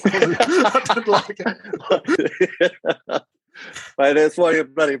 because I didn't like it. Mate, that's why you're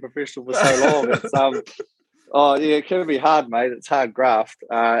bloody professional for so long. It's, it can be hard, mate. It's hard graft,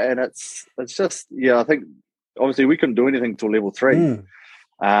 and it's just I think obviously we couldn't do anything till level 3,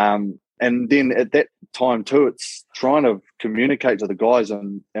 and and then at that time too, it's trying to communicate to the guys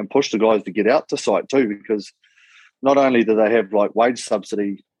and push the guys to get out to site too, because not only do they have like wage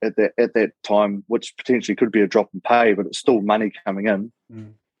subsidy at that time, which potentially could be a drop in pay, but it's still money coming in.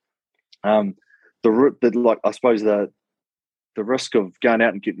 I suppose the risk of going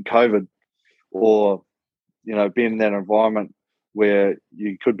out and getting COVID, or being in that environment where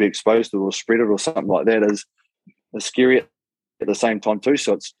you could be exposed to it or spread it or something like that is scary at the same time too.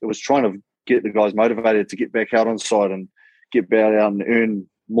 So it was trying to get the guys motivated to get back out on site and get back out and earn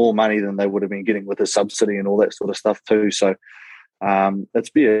more money than they would have been getting with the subsidy and all that sort of stuff too. So it's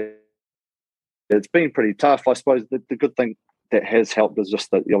been pretty tough. I suppose the good thing that has helped is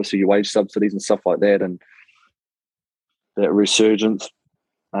just that obviously your wage subsidies and stuff like that, and that resurgence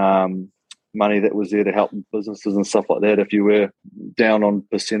money that was there to help businesses and stuff like that if you were down on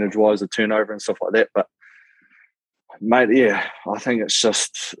percentage wise of turnover and stuff like that. But mate, yeah, I think it's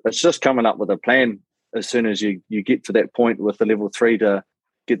just coming up with a plan as soon as you get to that point with the level 3 to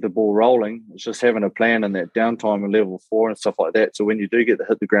get the ball rolling. It's just having a plan and that downtime in level 4 and stuff like that. So when you do get to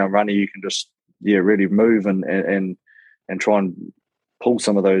hit the ground running, you can just really move and try and pull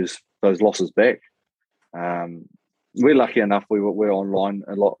some of those losses back. We're lucky enough we're online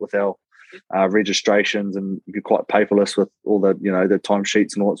a lot with our registrations, and you're quite paperless with all the the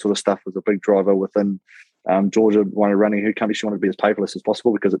timesheets and all that sort of stuff. Was a big driver within Georgia wanted running her company. She wanted to be as paperless as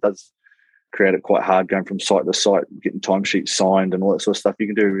possible because it does create it quite hard going from site to site, getting timesheets signed and all that sort of stuff. You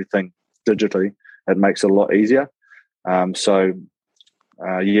can do everything digitally. It makes it a lot easier. But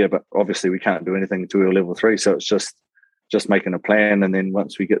obviously we can't do anything to a level 3. So it's just making a plan, and then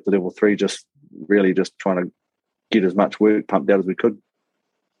once we get to level 3, just trying to get as much work pumped out as we could.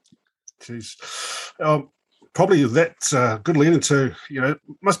 Jeez. Probably that's a good lead into,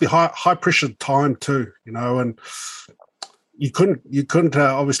 must be high pressure time too, and you couldn't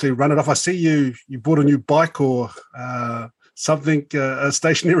obviously run it off. I see you bought a new bike or something, a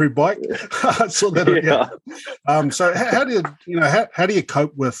stationary bike. I saw that. Yeah. So how do you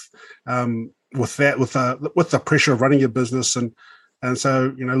cope with that, with the pressure of running your business, and so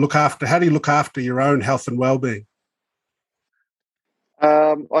how do you look after your own health and well-being?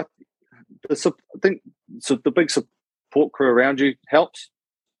 I think the big support crew around you helps.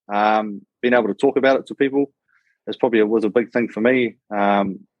 Being able to talk about it to people was a big thing for me. I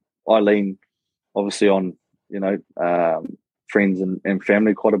lean obviously on friends and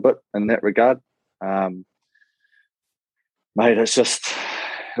family quite a bit in that regard. Mate, it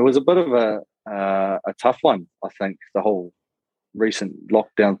was a bit of a tough one. I think the whole recent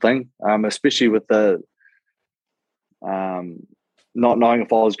lockdown thing, especially with the not knowing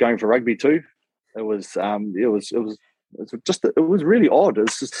if I was going for rugby too. It was really odd.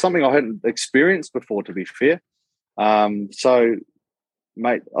 It's just something I hadn't experienced before, to be fair. So,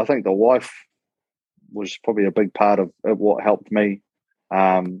 mate, I think the wife was probably a big part of what helped me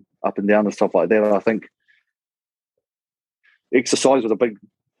up and down and stuff like that. I think exercise was a big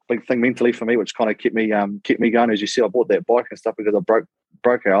thing mentally for me, which kind of kept me going. As you see, I bought that bike and stuff because I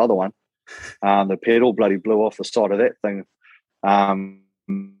broke our other one. The pedal bloody blew off the side of that thing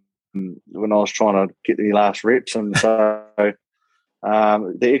when I was trying to get the last reps, and so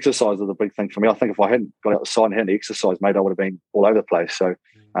the exercise was a big thing for me. I think if I hadn't got outside and hadn't exercised, mate, I would have been all over the place. So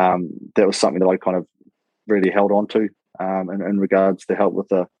that was something that I kind of really held on to in regards to help with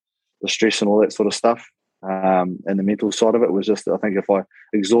the stress and all that sort of stuff. And the mental side of it was just, I think if I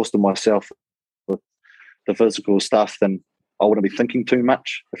exhausted myself with the physical stuff, then I wouldn't be thinking too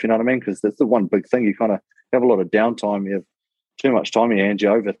much, if you know what I mean, because that's the one big thing. You kind of have a lot of downtime. You have too much time in your hands. You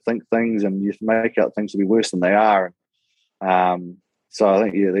overthink things and you make out things to be worse than they are. So I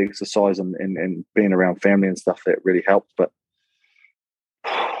think, the exercise and being around family and stuff, that really helped. But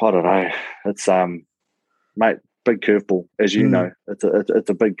I don't know. It's, mate, big curveball, as you know. It's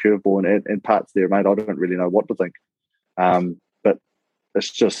a big curveball in parts there, mate. I don't really know what to think. But it's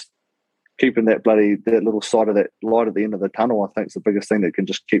just keeping that little side of that light at the end of the tunnel, I think, is the biggest thing that can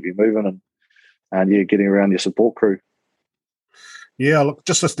just keep you moving and getting around your support crew. Yeah, look,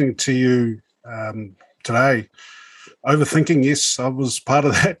 just listening to you today, overthinking, yes, I was part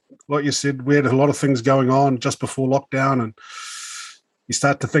of that. Like you said, we had a lot of things going on just before lockdown, and you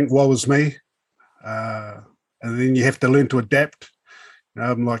start to think, woe is me. And then you have to learn to adapt.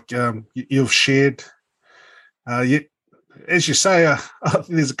 You've shared. As you say,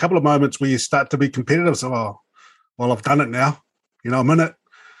 there's a couple of moments where you start to be competitive. So, well, I've done it now. I'm in it.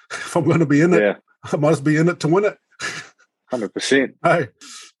 If I'm going to be in it, I must be in it to win it. 100%. No,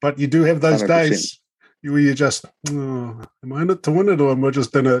 but you do have those 100%. days where you just, am I in it to win it, or am I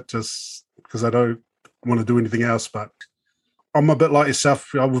just in it just because I don't want to do anything else? But I'm a bit like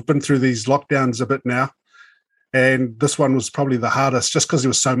yourself. We've been through these lockdowns a bit now, and this one was probably the hardest just because there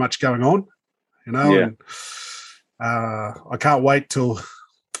was so much going on, Yeah. And I can't wait till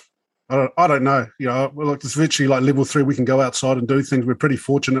I don't know. It's virtually like level 3. We can go outside and do things. We're pretty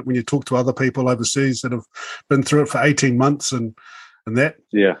fortunate when you talk to other people overseas that have been through it for 18 months and that.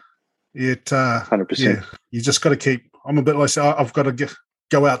 Yeah. It 100%. Yeah, you just got to keep. I'm a bit like I've got to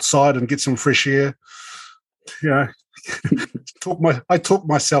go outside and get some fresh air. I talk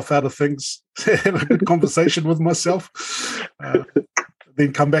myself out of things. Have a good conversation with myself.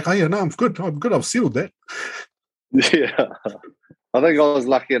 Then come back. Oh yeah, no, I'm good. I've sealed that. Yeah. I think I was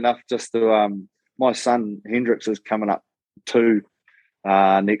lucky enough just to my son Hendrix is coming up 2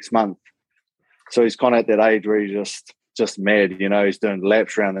 next month. So he's kind of at that age where he's just mad, He's doing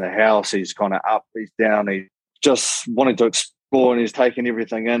laps around the house. He's kind of up, he's down. He's just wanting to explore, and he's taking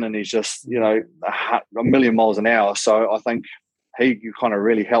everything in, and he's just, a million miles an hour. So I think he kind of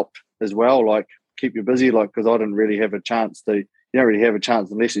really helped as well, like keep you busy, like, because I didn't really have a chance to. You don't really have a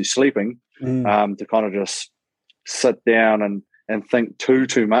chance unless he's sleeping to kind of just sit down and think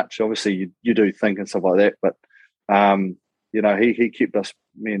too much. Obviously, you do think and stuff like that, but he kept us,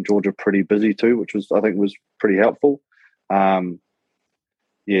 me and Georgia, pretty busy too, which I think was pretty helpful.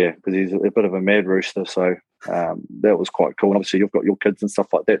 Because he's a bit of a mad rooster, so that was quite cool. And obviously, you've got your kids and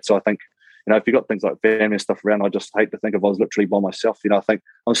stuff like that. So I think, if you've got things like family and stuff around, I just hate to think if I was literally by myself. I think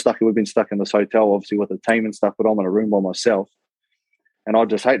we've been stuck in this hotel, obviously with the team and stuff, but I'm in a room by myself. And I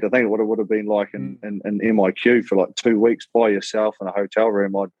just hate to think what it would have been like in MIQ for like 2 weeks by yourself in a hotel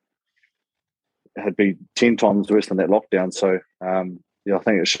room. It'd be 10 times worse than that lockdown. So, I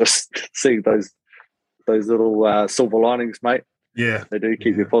think it's just see those little silver linings, mate. Yeah. They do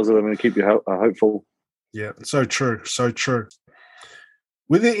keep you positive and keep you hopeful. Yeah, so true, so true.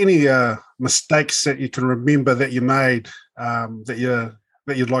 Were there any mistakes that you can remember that you made that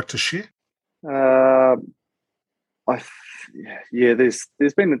you'd like to share? There's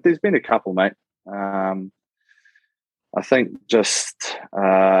been a couple, mate. I think just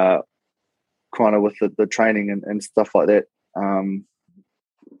kind of with the training and stuff like that.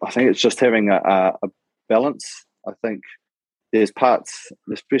 I think it's just having a balance. I think there's parts,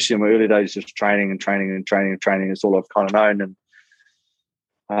 especially in my early days, just training. It's all I've kind of known,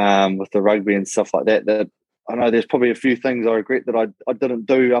 and with the rugby and stuff like that. That I know there's probably a few things I regret that I didn't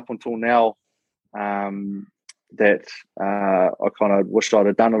do up until now. That I kind of wished I'd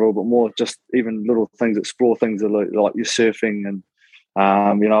have done a little bit more. Just even little things, explore things like your surfing and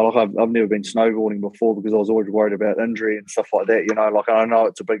I've never been snowboarding before because I was always worried about injury and stuff like that. I know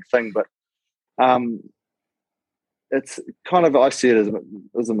it's a big thing, but it's kind of, I see it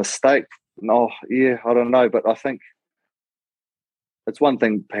as a mistake. No, yeah, I don't know, but I think it's one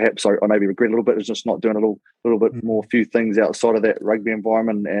thing perhaps I maybe regret a little bit is just not doing a little bit more, few things outside of that rugby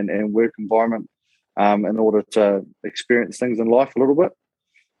environment and work environment in order to experience things in life a little bit,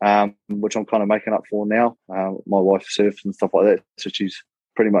 which I'm kind of making up for now. My wife surfs and stuff like that, so she's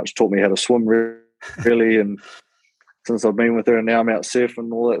pretty much taught me how to swim really, and since I've been with her, and now I'm out surfing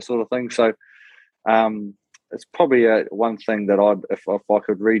and all that sort of thing. So it's probably one thing that if I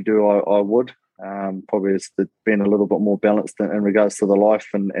could redo, I would. Probably it's being a little bit more balanced in regards to the life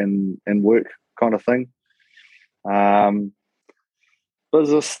and work kind of thing.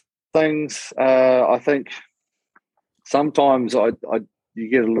 Business things, I think sometimes you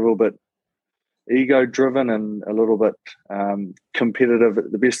get a little bit ego driven and a little bit competitive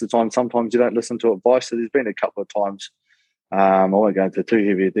at the best of times. Sometimes you don't listen to advice. So there's been a couple of times, I won't go into too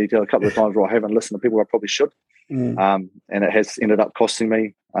heavy a detail, a couple of times where I haven't listened to people I probably should. And it has ended up costing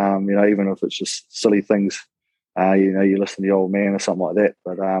me, even if it's just silly things, you listen to the old man or something like that,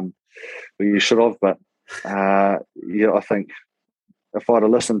 but you should have. But I think if I'd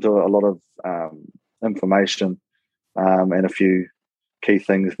have listened to a lot of information and a few key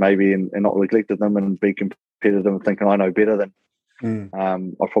things maybe and not neglected them and be competitive and thinking I know better, then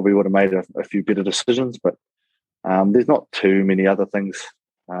I probably would have made a few better decisions. But there's not too many other things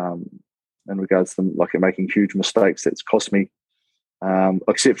in regards to like making huge mistakes that's cost me,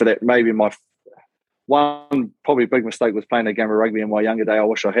 except for that maybe my one probably big mistake was playing a game of rugby in my younger day I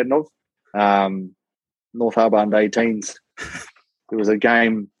wish I hadn't have. North Harbour under 18s. It was a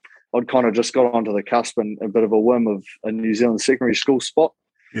game I'd kind of just got onto the cusp and a bit of a whim of a New Zealand secondary school spot.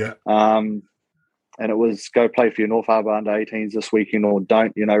 Yeah. And it was go play for your North Harbour under 18s this weekend or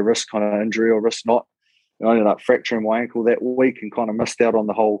don't, risk kind of injury or risk not. I ended up fracturing my ankle that week and kind of missed out on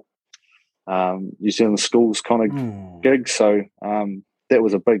the whole New Zealand schools kind of gig. So that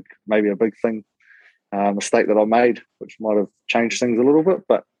was maybe a big thing, mistake that I made, which might have changed things a little bit.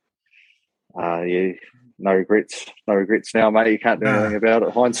 But no regrets now, mate. You can't do anything about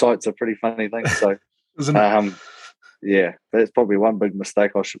it. Hindsight's a pretty funny thing. So, isn't it? Yeah, that's probably one big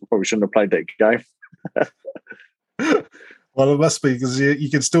mistake. Probably shouldn't have played that game. Well, it must be, because you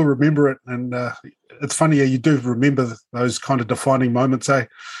can still remember it, and it's funny how you do remember those kind of defining moments, eh?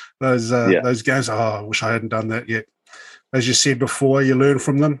 Those games. Oh, I wish I hadn't done that yet. As you said before, you learn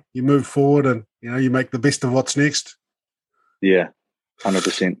from them, you move forward, and you make the best of what's next. Yeah,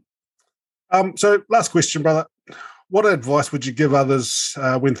 100%. So, last question, brother. What advice would you give others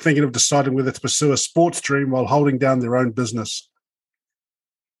when thinking of deciding whether to pursue a sports dream while holding down their own business?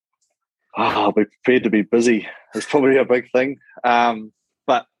 I'll be prepared to be busy. It's probably a big thing.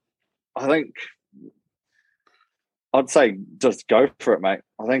 But I think I'd say just go for it, mate.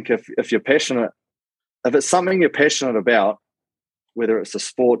 I think if you're passionate, if it's something you're passionate about, whether it's a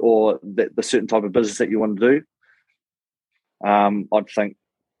sport or the certain type of business that you want to do, I'd think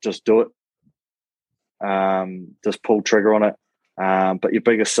just do it. Just pull trigger on it. But your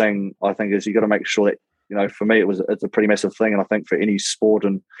biggest thing, I think, is you got to make sure that, for me, it's a pretty massive thing. And I think for any sport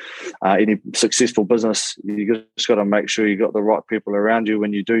and any successful business, you just got to make sure you got the right people around you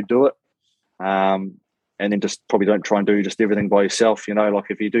when you do it. And then just probably don't try and do just everything by yourself.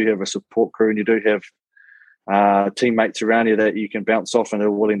 Like if you do have a support crew and you do have teammates around you that you can bounce off and are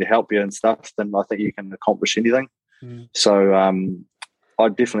willing to help you and stuff, then I think you can accomplish anything. So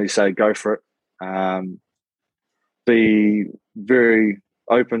I'd definitely say go for it. Be very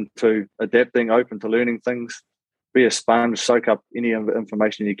open to adapting, open to learning things. Be a sponge, soak up any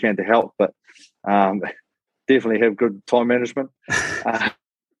information you can to help, but definitely have good time management.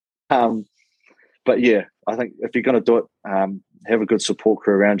 But yeah, I think if you're going to do it, have a good support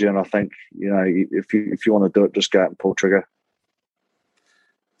crew around you, and I think if you want to do it, just go out and pull trigger.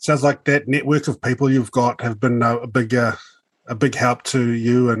 Sounds like that network of people you've got have been a big help to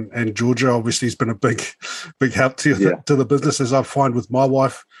you and Georgia. Obviously, has been a big help to the business, as I find with my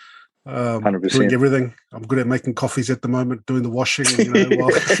wife. 100%. Doing everything. I'm good at making coffees at the moment, doing the washing,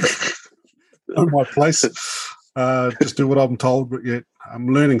 while on my place. Just do what I'm told, but yet I'm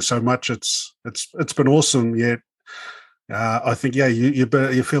learning so much. It's been awesome. Yet I think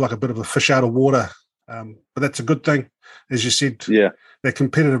you feel like a bit of a fish out of water, but that's a good thing, as you said. Yeah, that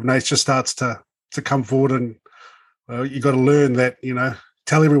competitive nature starts to come forward, and you got to learn that.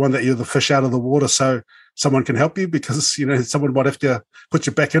 Tell everyone that you're the fish out of the water, so someone can help you, because someone might have to put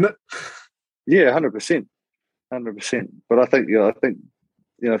you back in it. Yeah, 100%. But I think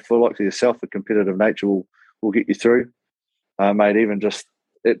for like yourself, the competitive nature will get you through, mate. Even just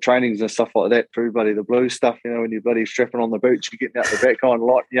at trainings and stuff like that, too, buddy. The blue stuff, when you're bloody strapping on the boots, you're getting out the back on,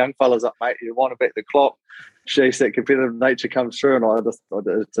 light young fellas up, mate. You want to back the clock. Jeez, that competitive nature comes through, and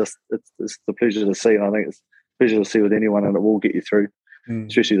it's a pleasure to see. And I think it's a pleasure to see with anyone, and it will get you through,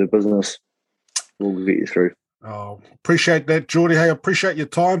 especially the business. Will get you through. Oh, appreciate that, Geordie. Hey, appreciate your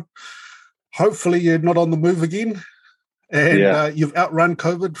time. Hopefully, you're not on the move again, and you've outrun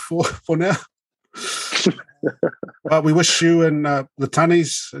COVID for now. But we wish you and the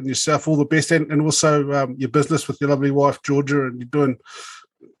Tunnies and yourself all the best, and also your business with your lovely wife Georgia, and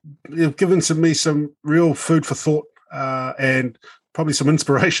you've given me some real food for thought, and probably some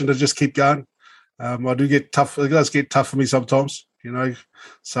inspiration to just keep going. I do get tough. It does get tough for me sometimes,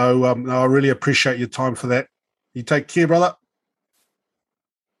 So I really appreciate your time for that. You take care, brother.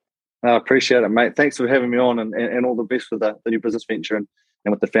 I appreciate it, mate. Thanks for having me on, and all the best with the new business venture and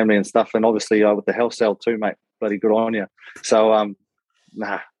with the family and stuff, and obviously with the health sale too, mate. Bloody good on you. So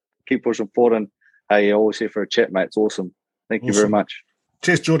keep pushing forward, and hey, you're always here for a chat, mate. It's awesome. Thank you very much.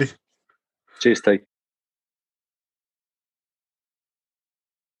 Cheers, Geordie. Cheers, T.